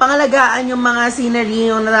pangalagaan yung mga scenery,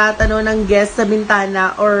 yung natatanaw ng guest sa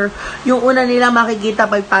bintana or yung una nila makikita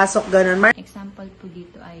pagpasok, ganun. Example po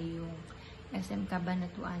dito ay yung SM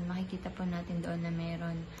Cabanatuan. Makikita po natin doon na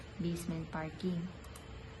meron basement parking.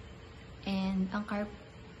 And ang car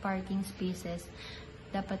parking spaces,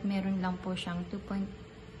 dapat meron lang po siyang 2.4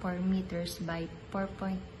 meters by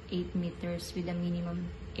 4.8 meters with a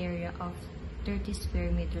minimum area of 30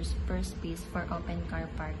 square meters per space for open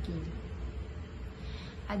car parking.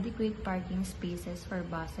 Adequate parking spaces for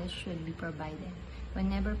buses should be provided.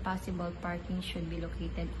 Whenever possible, parking should be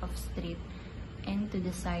located off-street and to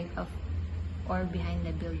the side of or behind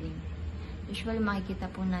the building. Usually, makikita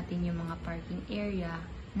po natin yung mga parking area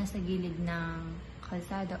nasa gilid ng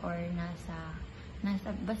kalsada or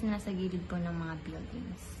basta nasa gilid po ng mga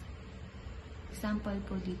buildings. Example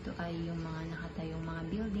po dito ay yung mga nakatayong mga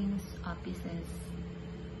buildings, offices,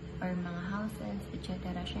 or mga houses,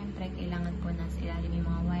 etc. Siyempre, kailangan po nasa ilalim yung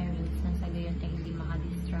mga wirings nang sa gayon ay hindi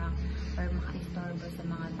maka-distract or maka-istorbo sa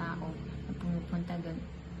mga tao na pumupunta doon.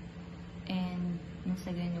 And nang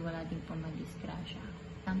sa gayon wala din po madisgrasya.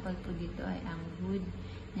 Example po dito ay ang wood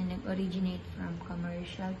na nag-originate from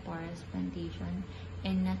commercial forest plantation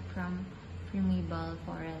and not from primeval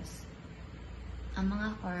forest. Ang mga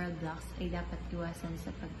coral blocks ay dapat iwasan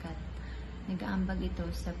sapagkat nag-aambag ito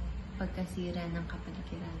sa pagkasira ng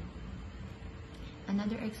kapaligiran.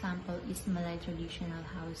 Another example is Malay traditional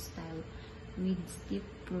house style with steep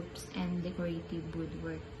roofs and decorative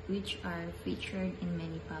woodwork which are featured in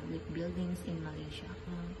many public buildings in Malaysia.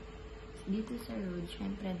 Dito sa road,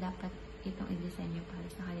 syempre dapat itong i-disenyo para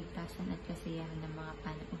sa kaligtasan at kasiyahan ng mga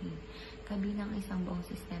panauhin. Kabilang isang buong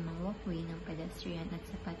sistemang walkway ng pedestrian at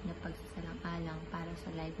sapat na pagsasalang-alang para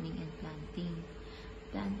sa lighting and planting.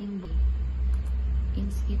 Planting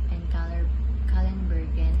Inskip and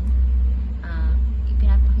Kallenbergen,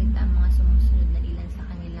 ipinapakita ang mga sumusunod na ilan sa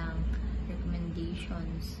kanilang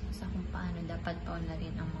recommendations sa kung paano dapat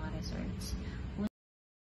paunlarin ang mga resorts.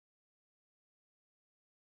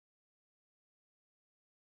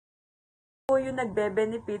 Po yung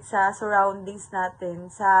nagbe-benefit sa surroundings natin,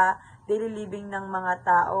 sa daily living ng mga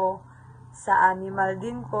tao, sa animal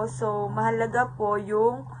din po. So, mahalaga po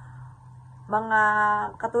yung mga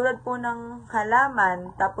katulad po ng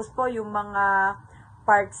halaman, tapos po yung mga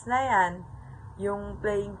parks na yan, yung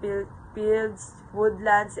playing fields,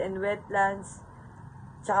 woodlands and wetlands,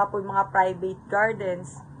 tsaka po yung mga private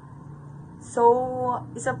gardens. So,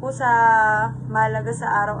 isa po sa mahalaga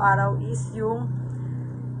sa araw-araw is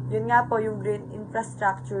yun nga po, yung green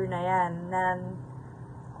infrastructure na yan, na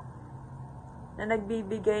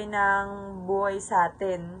nagbibigay ng buhay sa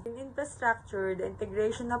atin. In infrastructure, the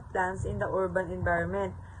integration of plants in the urban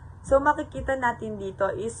environment. So, makikita natin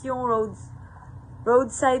dito is yung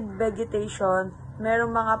roadside vegetation.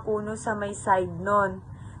 Merong mga puno sa may side nun.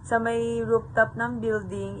 Sa may rooftop ng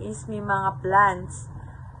building is may mga plants.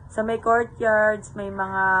 Sa may courtyards, may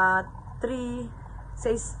mga tree.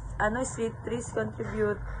 Sa street trees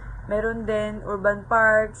contribute. Meron din urban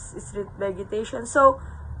parks, street vegetation. So,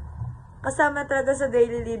 kasama talaga sa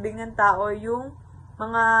daily living ng tao yung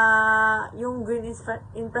green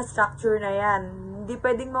infrastructure na yan. Hindi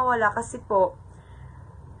pwedeng mawala kasi po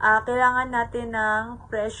kailangan natin ng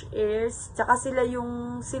fresh airs, tsaka sila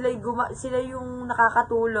yung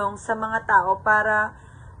nakakatulong sa mga tao para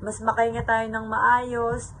mas makahinga tayo ng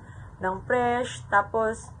maayos, ng fresh,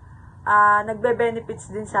 tapos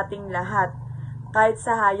nagbe-benefits din sa ating lahat. Kahit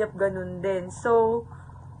sa hayop, ganun din. So,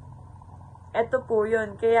 eto po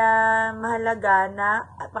yun. Kaya mahalaga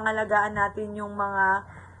na pangalagaan natin yung mga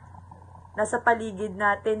nasa paligid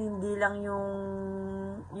natin, hindi lang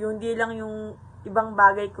yung ibang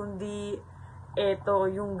bagay, kundi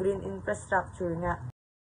eto, yung green infrastructure nga.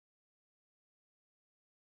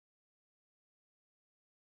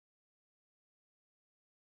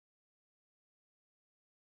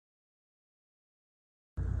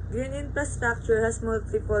 Green infrastructure has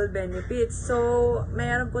multiple benefits. So,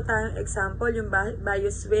 mayroon po tayong example, yung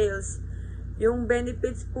bioswales. Yung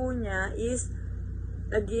benefits po niya is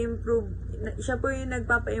nag-improve, siya po yung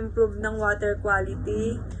nagpapa-improve ng water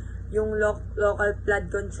quality, yung local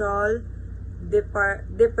flood control,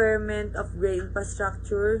 deferment of green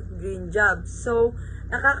infrastructure, green jobs. So,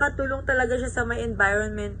 nakakatulong talaga siya sa may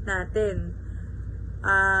environment natin.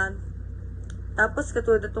 Tapos,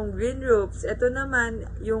 katulad itong green roofs, ito naman,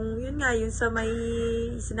 yun sa may,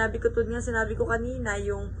 sinabi ko kanina,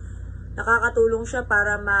 yung nakakatulong siya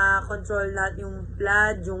para ma-control natin yung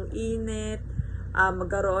flood, yung init,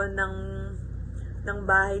 magkaroon ng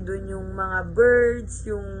bahay dun yung mga birds,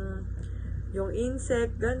 yung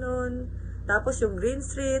insect, ganun. Tapos, yung green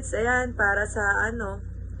streets, ayan, para sa,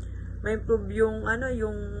 ma-improve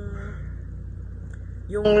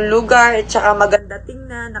yung lugar, at saka maganda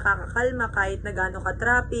tingnan, nakakakalma kahit na gaano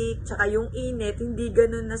ka-traffic, tsaka yung init, hindi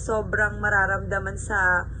ganun na sobrang mararamdaman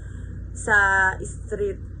sa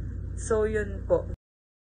street. So, yun po.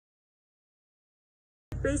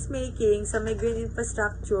 placemaking sa may green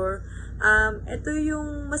infrastructure, ito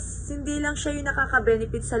yung hindi lang siya yung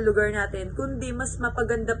nakaka-benefit sa lugar natin, kundi mas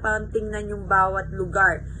mapaganda pa ang tingnan yung bawat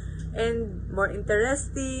lugar. And more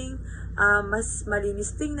interesting, mas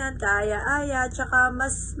malinis tingnan, kaaya-aya, tsaka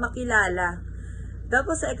mas makilala.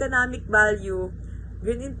 Tapos sa economic value,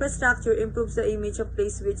 green infrastructure improves the image of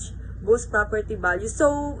place which boosts property value.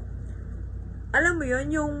 So, alam mo yun,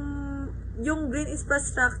 yung green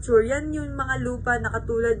infrastructure, yan yung mga lupa na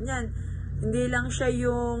katulad niyan. Hindi lang siya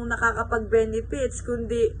yung nakakapag-benefits,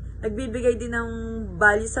 kundi nagbibigay din ng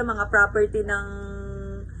value sa mga property ng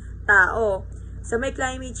tao. Sa may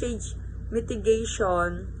climate change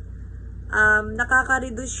mitigation,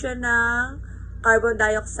 nakaka-reduce siya ng carbon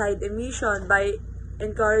dioxide emission by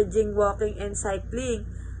encouraging walking and cycling.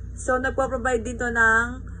 So, nagpo-provide dito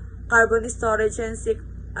ng carbon storage and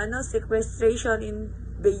sequestration in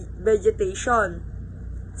vegetation.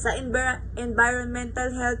 Sa environmental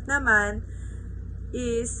health naman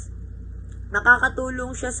is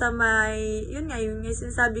nakakatulong siya sa may, yung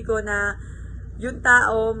sinasabi ko na yung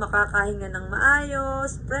tao makakahinga ng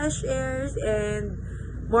maayos, fresh airs, and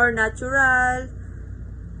more natural.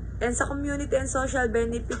 And sa community and social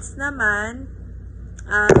benefits naman,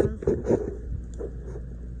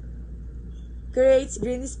 creates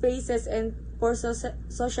green spaces and for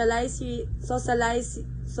socializing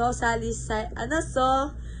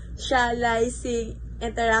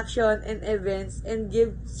interaction and events, and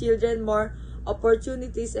give children more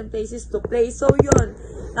opportunities and places to play. So yun,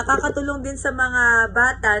 nakakatulong din sa mga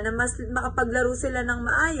bata na mas makapaglaro sila ng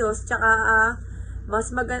maayos, tsaka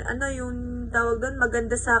mas yung tawag doon,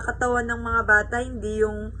 maganda sa katawan ng mga bata, hindi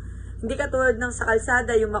katulad ng sa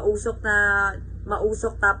kalsada yung mausok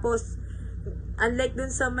tapos unlike dun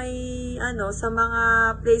sa may sa mga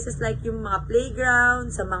places like yung mga playground,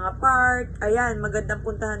 sa mga park, ayan, magandang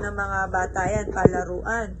puntahan ng mga bata yan,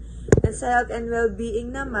 palaruan. And sa health and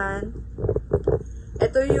well-being naman,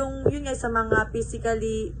 ito yun nga sa mga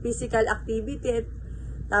physical activity,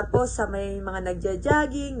 tapos sa may mga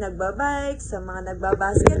nagja-jogging, nagbabike, sa mga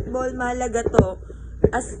nagbabasketball, mahalaga to.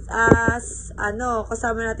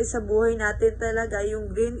 Kasama natin sa buhay natin talaga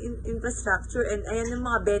yung green infrastructure, and ayan yung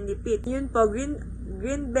mga benefit. Yun po, green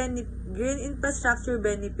infrastructure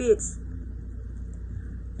benefits.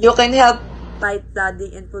 You can help fight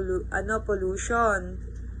flooding and pollution.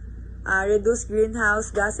 Reduce greenhouse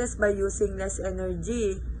gases by using less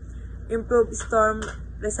energy. Improve storm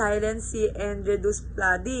resiliency and reduce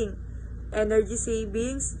flooding. Energy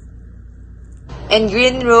savings. And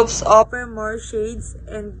green roofs offer more shades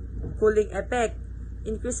and cooling effect.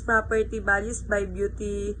 Increase property values by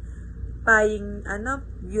beautifying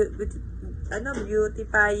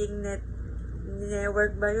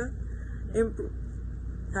network ba yun?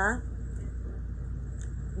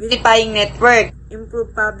 Beautifying network.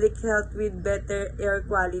 Improve public health with better air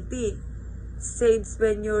quality. Saves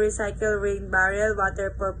when you recycle rain barrel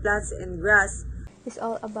water for plants and grass. It's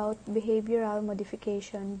all about behavioral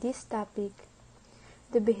modification. This topic,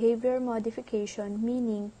 the behavior modification,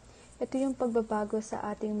 meaning, ito yung pagbabago sa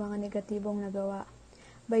ating mga negatibong nagawa.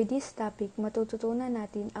 By this topic, matututunan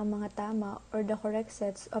natin ang mga tama or the correct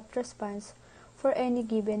sets of response for any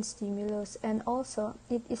given stimulus, and also,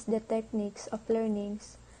 it is the techniques of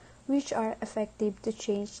learnings which are effective to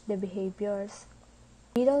change the behaviors.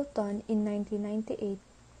 Middleton in 1998,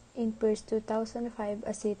 in Pierce 2005,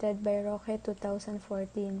 as cited by Roque 2014.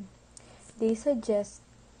 They suggest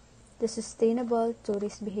the sustainable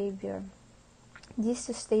tourist behavior. This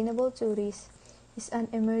sustainable tourist is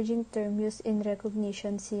an emerging term used in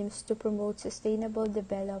recognition seems to promote sustainable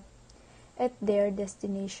development at their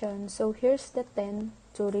destination. So here's the 10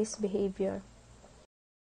 tourist behavior.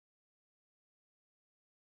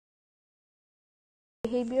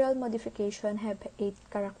 Behavioral modification have 8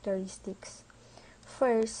 characteristics.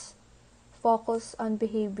 First, focus on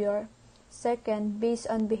behavior. Second, based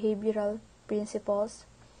on behavioral principles.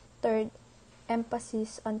 Third,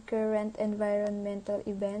 emphasis on current environmental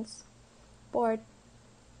events. Fourth,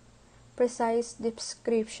 precise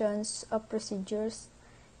descriptions of procedures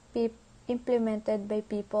implemented by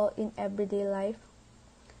people in everyday life.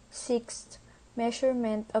 Sixth,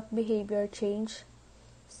 measurement of behavior change.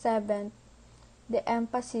 Seventh, the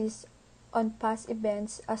emphasis on past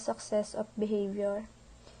events as success of behavior.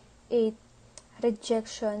 8.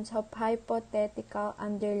 Rejections of hypothetical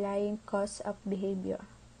underlying cause of behavior.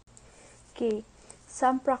 Okay,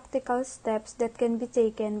 some practical steps that can be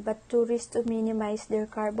taken by tourists to minimize their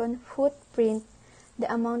carbon footprint, the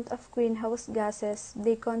amount of greenhouse gases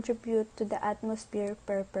they contribute to the atmosphere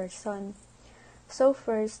per person. So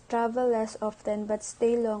first, travel less often but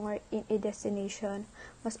stay longer in a destination.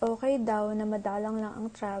 Mas okay daw na madalang lang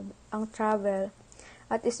ang travel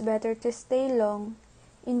at is better to stay long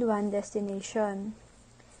in one destination.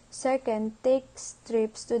 Second, take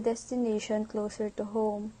trips to destination closer to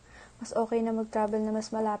home. Mas okay na mag-travel na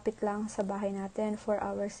mas malapit lang sa bahay natin for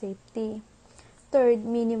our safety. Third,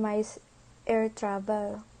 minimize air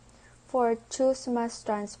travel. Fourth, choose mass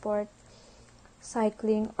transport,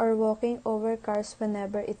 cycling, or walking over cars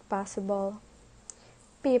whenever it possible.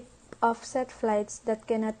 Fifth, offset flights that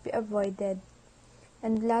cannot be avoided.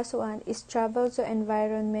 And last one is travel to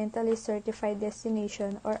environmentally certified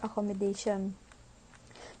destination or accommodation.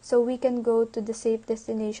 So we can go to the safe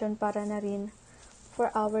destination para na rin for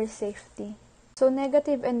our safety. So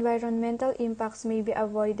negative environmental impacts may be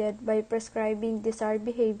avoided by prescribing desired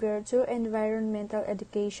behavior through environmental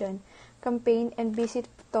education, campaign, and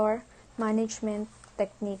visitor management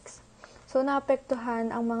techniques. So naapektuhan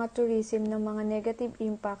ang mga tourism ng mga negative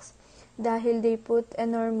impacts dahil they put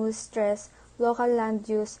enormous stress, local land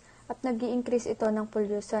use, at nag-i-increase ito ng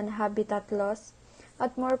pollution, habitat loss,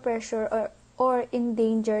 at more pressure or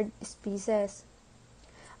endangered species.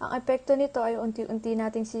 Ang epekto nito ay unti-unti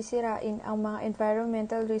nating sisirain ang mga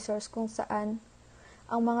environmental resource kung saan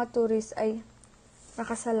ang mga tourist ay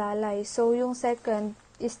nakasalalay. So, yung second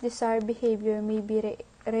is desired behavior may be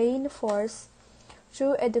reinforced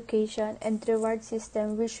through education and reward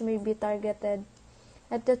system which may be targeted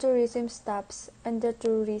at the tourism stops and the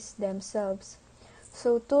tourists themselves.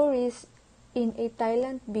 So, tourists in a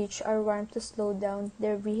Thailand beach are warned to slow down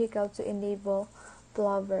their vehicle to enable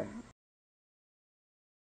plover.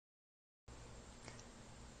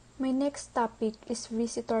 My next topic is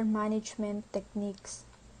visitor management techniques.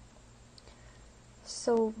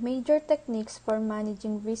 So, major techniques for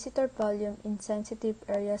managing visitor volume in sensitive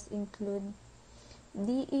areas include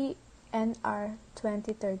DENR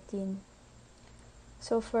 2013.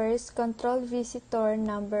 So, first, control visitor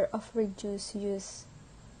number of reduced use.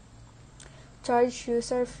 Charge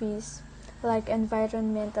user fees like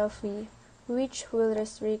environmental fee, which will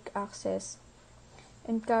restrict access.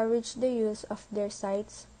 Encourage the use of their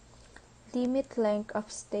sites. Limit length of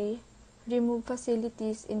stay, remove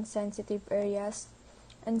facilities in sensitive areas,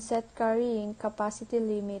 and set carrying capacity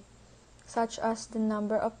limit, such as the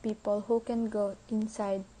number of people who can go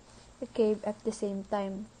inside a cave at the same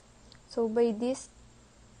time. So by this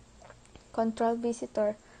control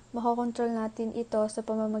visitor, makokontrol natin ito sa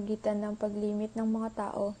pamamagitan ng paglimit ng mga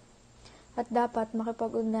tao at dapat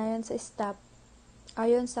makipag-ugnayan sa staff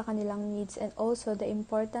ayon sa kanilang needs, and also the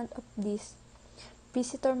important of this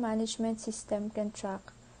visitor management system can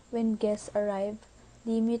track when guests arrive,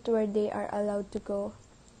 limit where they are allowed to go,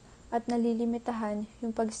 at nalilimitahan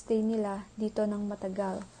yung pagstay nila dito ng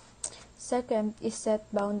matagal. Second is set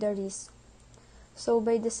boundaries. So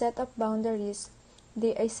by the set of boundaries,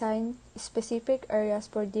 they assign specific areas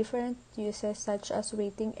for different uses such as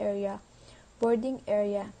waiting area, boarding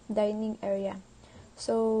area, dining area.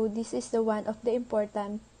 So this is the one of the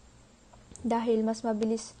important dahil mas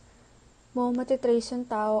mabilis mo matitrace yung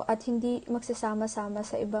tao at hindi magsasama-sama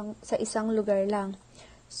sa isang lugar lang.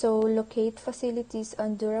 So, locate facilities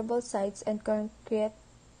on durable sites and concrete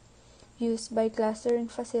use by clustering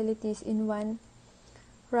facilities in one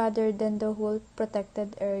rather than the whole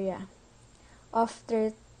protected area.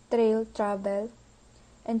 Off-trail travel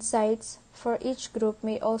and sites for each group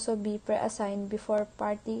may also be pre-assigned before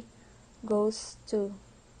party goes to.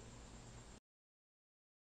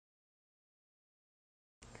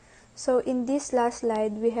 So in this last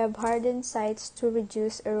slide, we have hardened sites to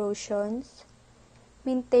reduce erosions,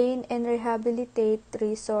 maintain and rehabilitate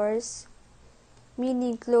resource,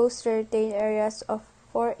 meaning close certain areas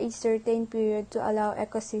for a certain period to allow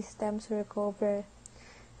ecosystems to recover.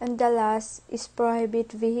 And the last is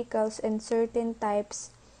prohibit vehicles and certain types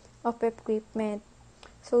of equipment.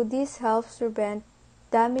 So this helps prevent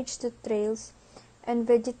damage to trails and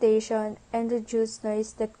vegetation and reduce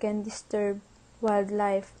noise that can disturb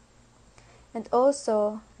wildlife. And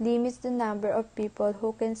also limits the number of people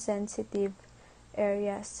who can sensitive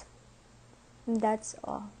areas. And that's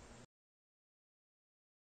all.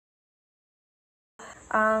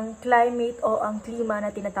 Ang climate o ang klima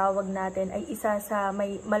na tinatawag natin ay isa sa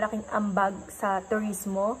may malaking ambag sa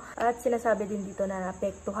turismo at sinasabi din dito na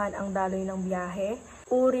naapektuhan ang daloy ng biyahe,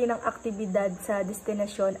 uri ng aktibidad sa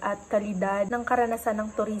destinasyon at kalidad ng karanasan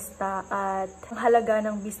ng turista at ang halaga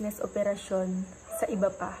ng business operasyon sa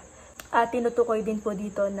iba pa. At tinutukoy din po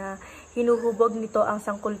dito na hinuhubog nito ang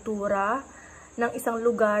sangkultura, ng isang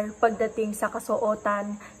lugar pagdating sa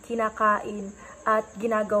kasuotan, kinakain, at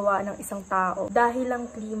ginagawa ng isang tao. Dahil ang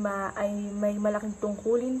klima ay may malaking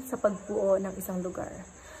tungkulin sa pagbuo ng isang lugar.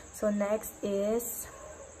 So next is,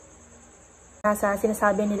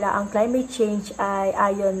 sinasabi nila ang climate change ay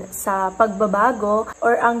ayon sa pagbabago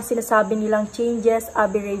or ang sinasabi nilang changes,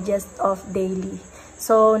 averages of daily.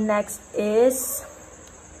 So next is,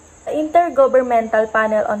 Intergovernmental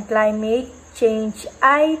Panel on Climate Change,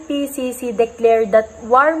 IPCC, declared that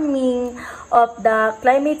warming of the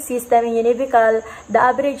climate system in univocal, the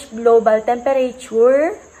average global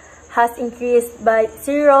temperature has increased by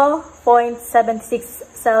 0.76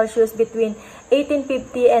 Celsius between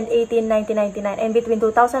 1850 and 1999 and between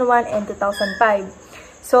 2001 and 2005.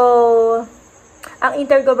 So, ang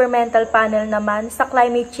Intergovernmental Panel naman sa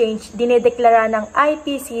climate change, dinedeklara ng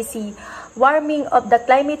IPCC, warming of the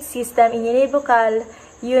climate system in univocal,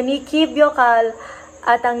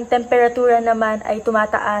 at ang temperatura naman ay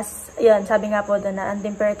tumataas. Yan, sabi nga po doon na ang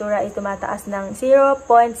temperatura ay tumataas ng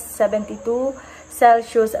 0.72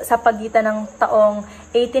 Celsius sa pagitan ng taong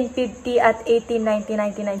 1850 at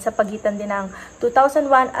 1999, sa pagitan din ng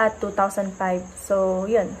 2001 at 2005. So,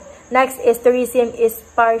 yun. Next is tourism is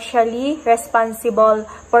partially responsible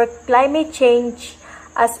for climate change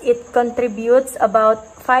as it contributes about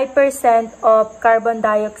 5% of carbon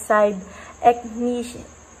dioxide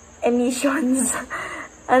emissions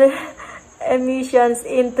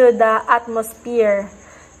into the atmosphere.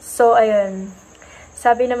 So, ayun.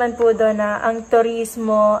 Sabi naman po doon na ang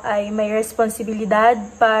turismo ay may responsibilidad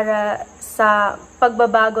para sa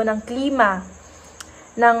pagbabago ng klima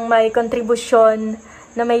nang may kontribusyon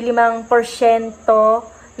na may 5%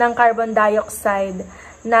 ng carbon dioxide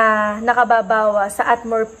na nakababawa sa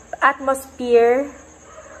atmosphere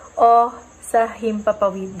o sa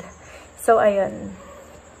himpapawid. So, ayun.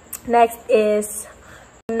 Next is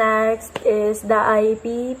the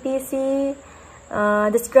IPCC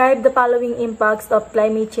describe the following impacts of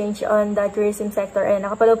climate change on the tourism sector. Ayan,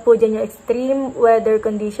 nakapaloob po dyan yung extreme weather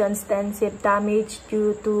conditions, extensive damage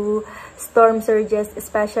due to storm surges,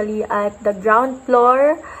 especially at the ground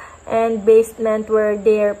floor and basement where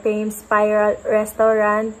their famed Spiral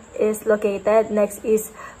restaurant is located. Next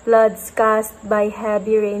is floods caused by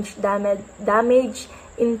heavy range damage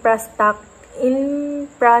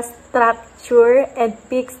infrastructure and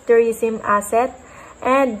fixed tourism asset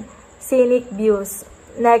and scenic views.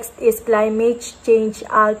 Next is climate change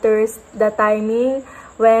alters the timing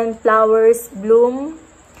when flowers bloom,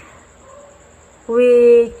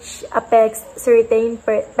 which affects certain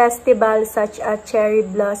festivals such as Cherry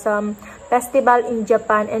Blossom Festival in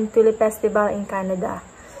Japan and Tulip Festival in Canada.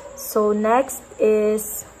 So next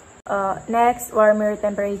is warmer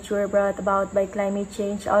temperature brought about by climate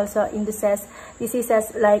change also induces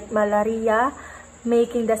diseases like malaria,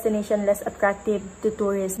 making destination less attractive to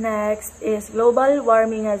tourists. Next is global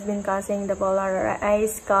warming has been causing the polar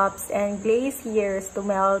ice caps and glaciers to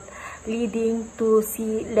melt, leading to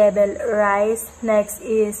sea level rise. Next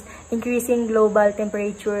is increasing global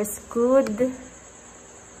temperatures could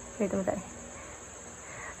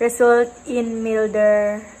result in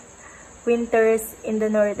milder winters in the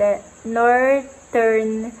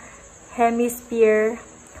northern hemisphere,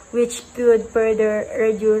 which could further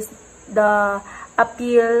reduce the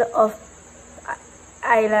appeal of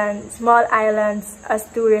small islands as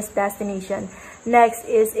tourist destination. Next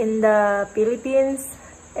is in the Philippines,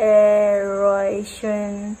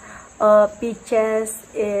 erosion of beaches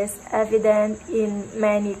is evident in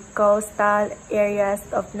many coastal areas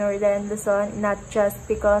of northern Luzon, not just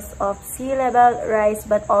because of sea level rise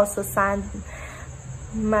but also sand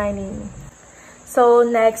mining. So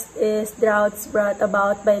next is droughts brought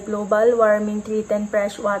about by global warming threaten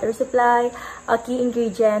fresh water supply, a key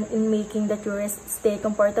ingredient in making the tourists stay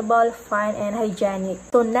comfortable, fun, and hygienic.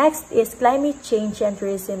 So next is climate change and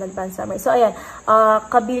tourism advanced summary. So ayan,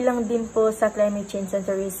 kabilang din po sa climate change and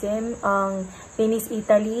tourism ang Venice,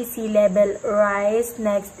 Italy, sea level rise.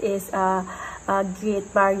 Next is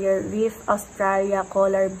Great Barrier Reef, Australia,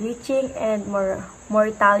 coral bleaching and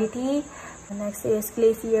mortality. Next is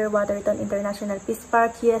Glacier, Waterton International Peace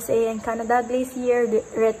Park, USA and Canada, Glacier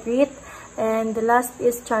Retreat. And the last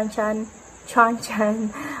is Chanchan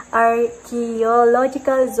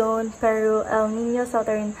Archaeological Zone, Peru, El Nino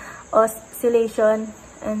Southern Oscillation,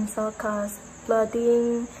 and Salcas,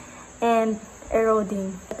 flooding and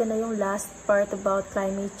eroding. Ito na yung last part about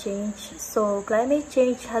climate change. So, climate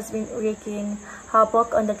change has been wreaking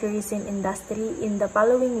havoc on the tourism industry in the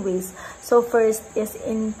following ways. So, first is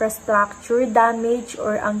infrastructure damage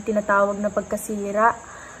or ang tinatawag na pagkasira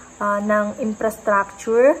ng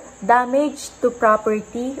infrastructure, damage to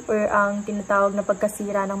property or ang tinatawag na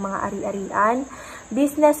pagkasira ng mga ari-arian,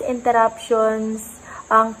 business interruptions,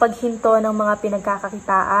 ang paghinto ng mga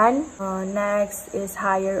pinagkakakitaan. Next is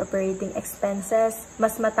higher operating expenses,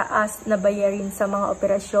 mas mataas na bayarin sa mga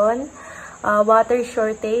operasyon, water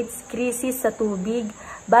shortage, krisis sa tubig,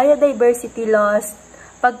 biodiversity loss,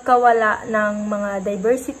 pagkawala ng mga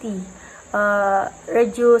diversity,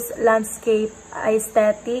 reduce landscape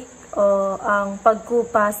aesthetic o ang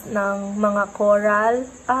pagkupas ng mga coral,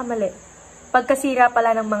 pagkasira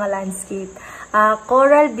pala ng mga landscape,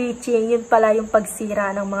 coral bleaching, yun pala yung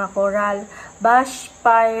pagsira ng mga coral, bush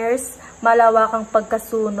fires, malawakang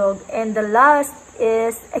pagkasunog, and the last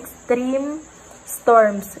is extreme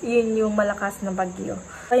storms, yun yung malakas na bagyo.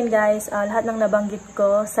 Ayun guys, lahat ng nabanggit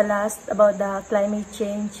ko sa last about the climate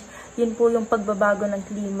change, yun po yung pagbabago ng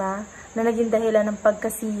klima na naging dahilan ng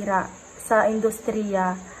pagkasira sa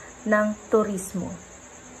industriya ng turismo.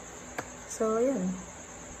 So, yun.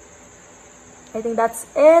 I think that's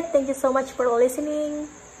it. Thank you so much for listening.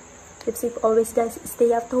 Keep safe always, guys.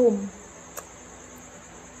 Stay at home.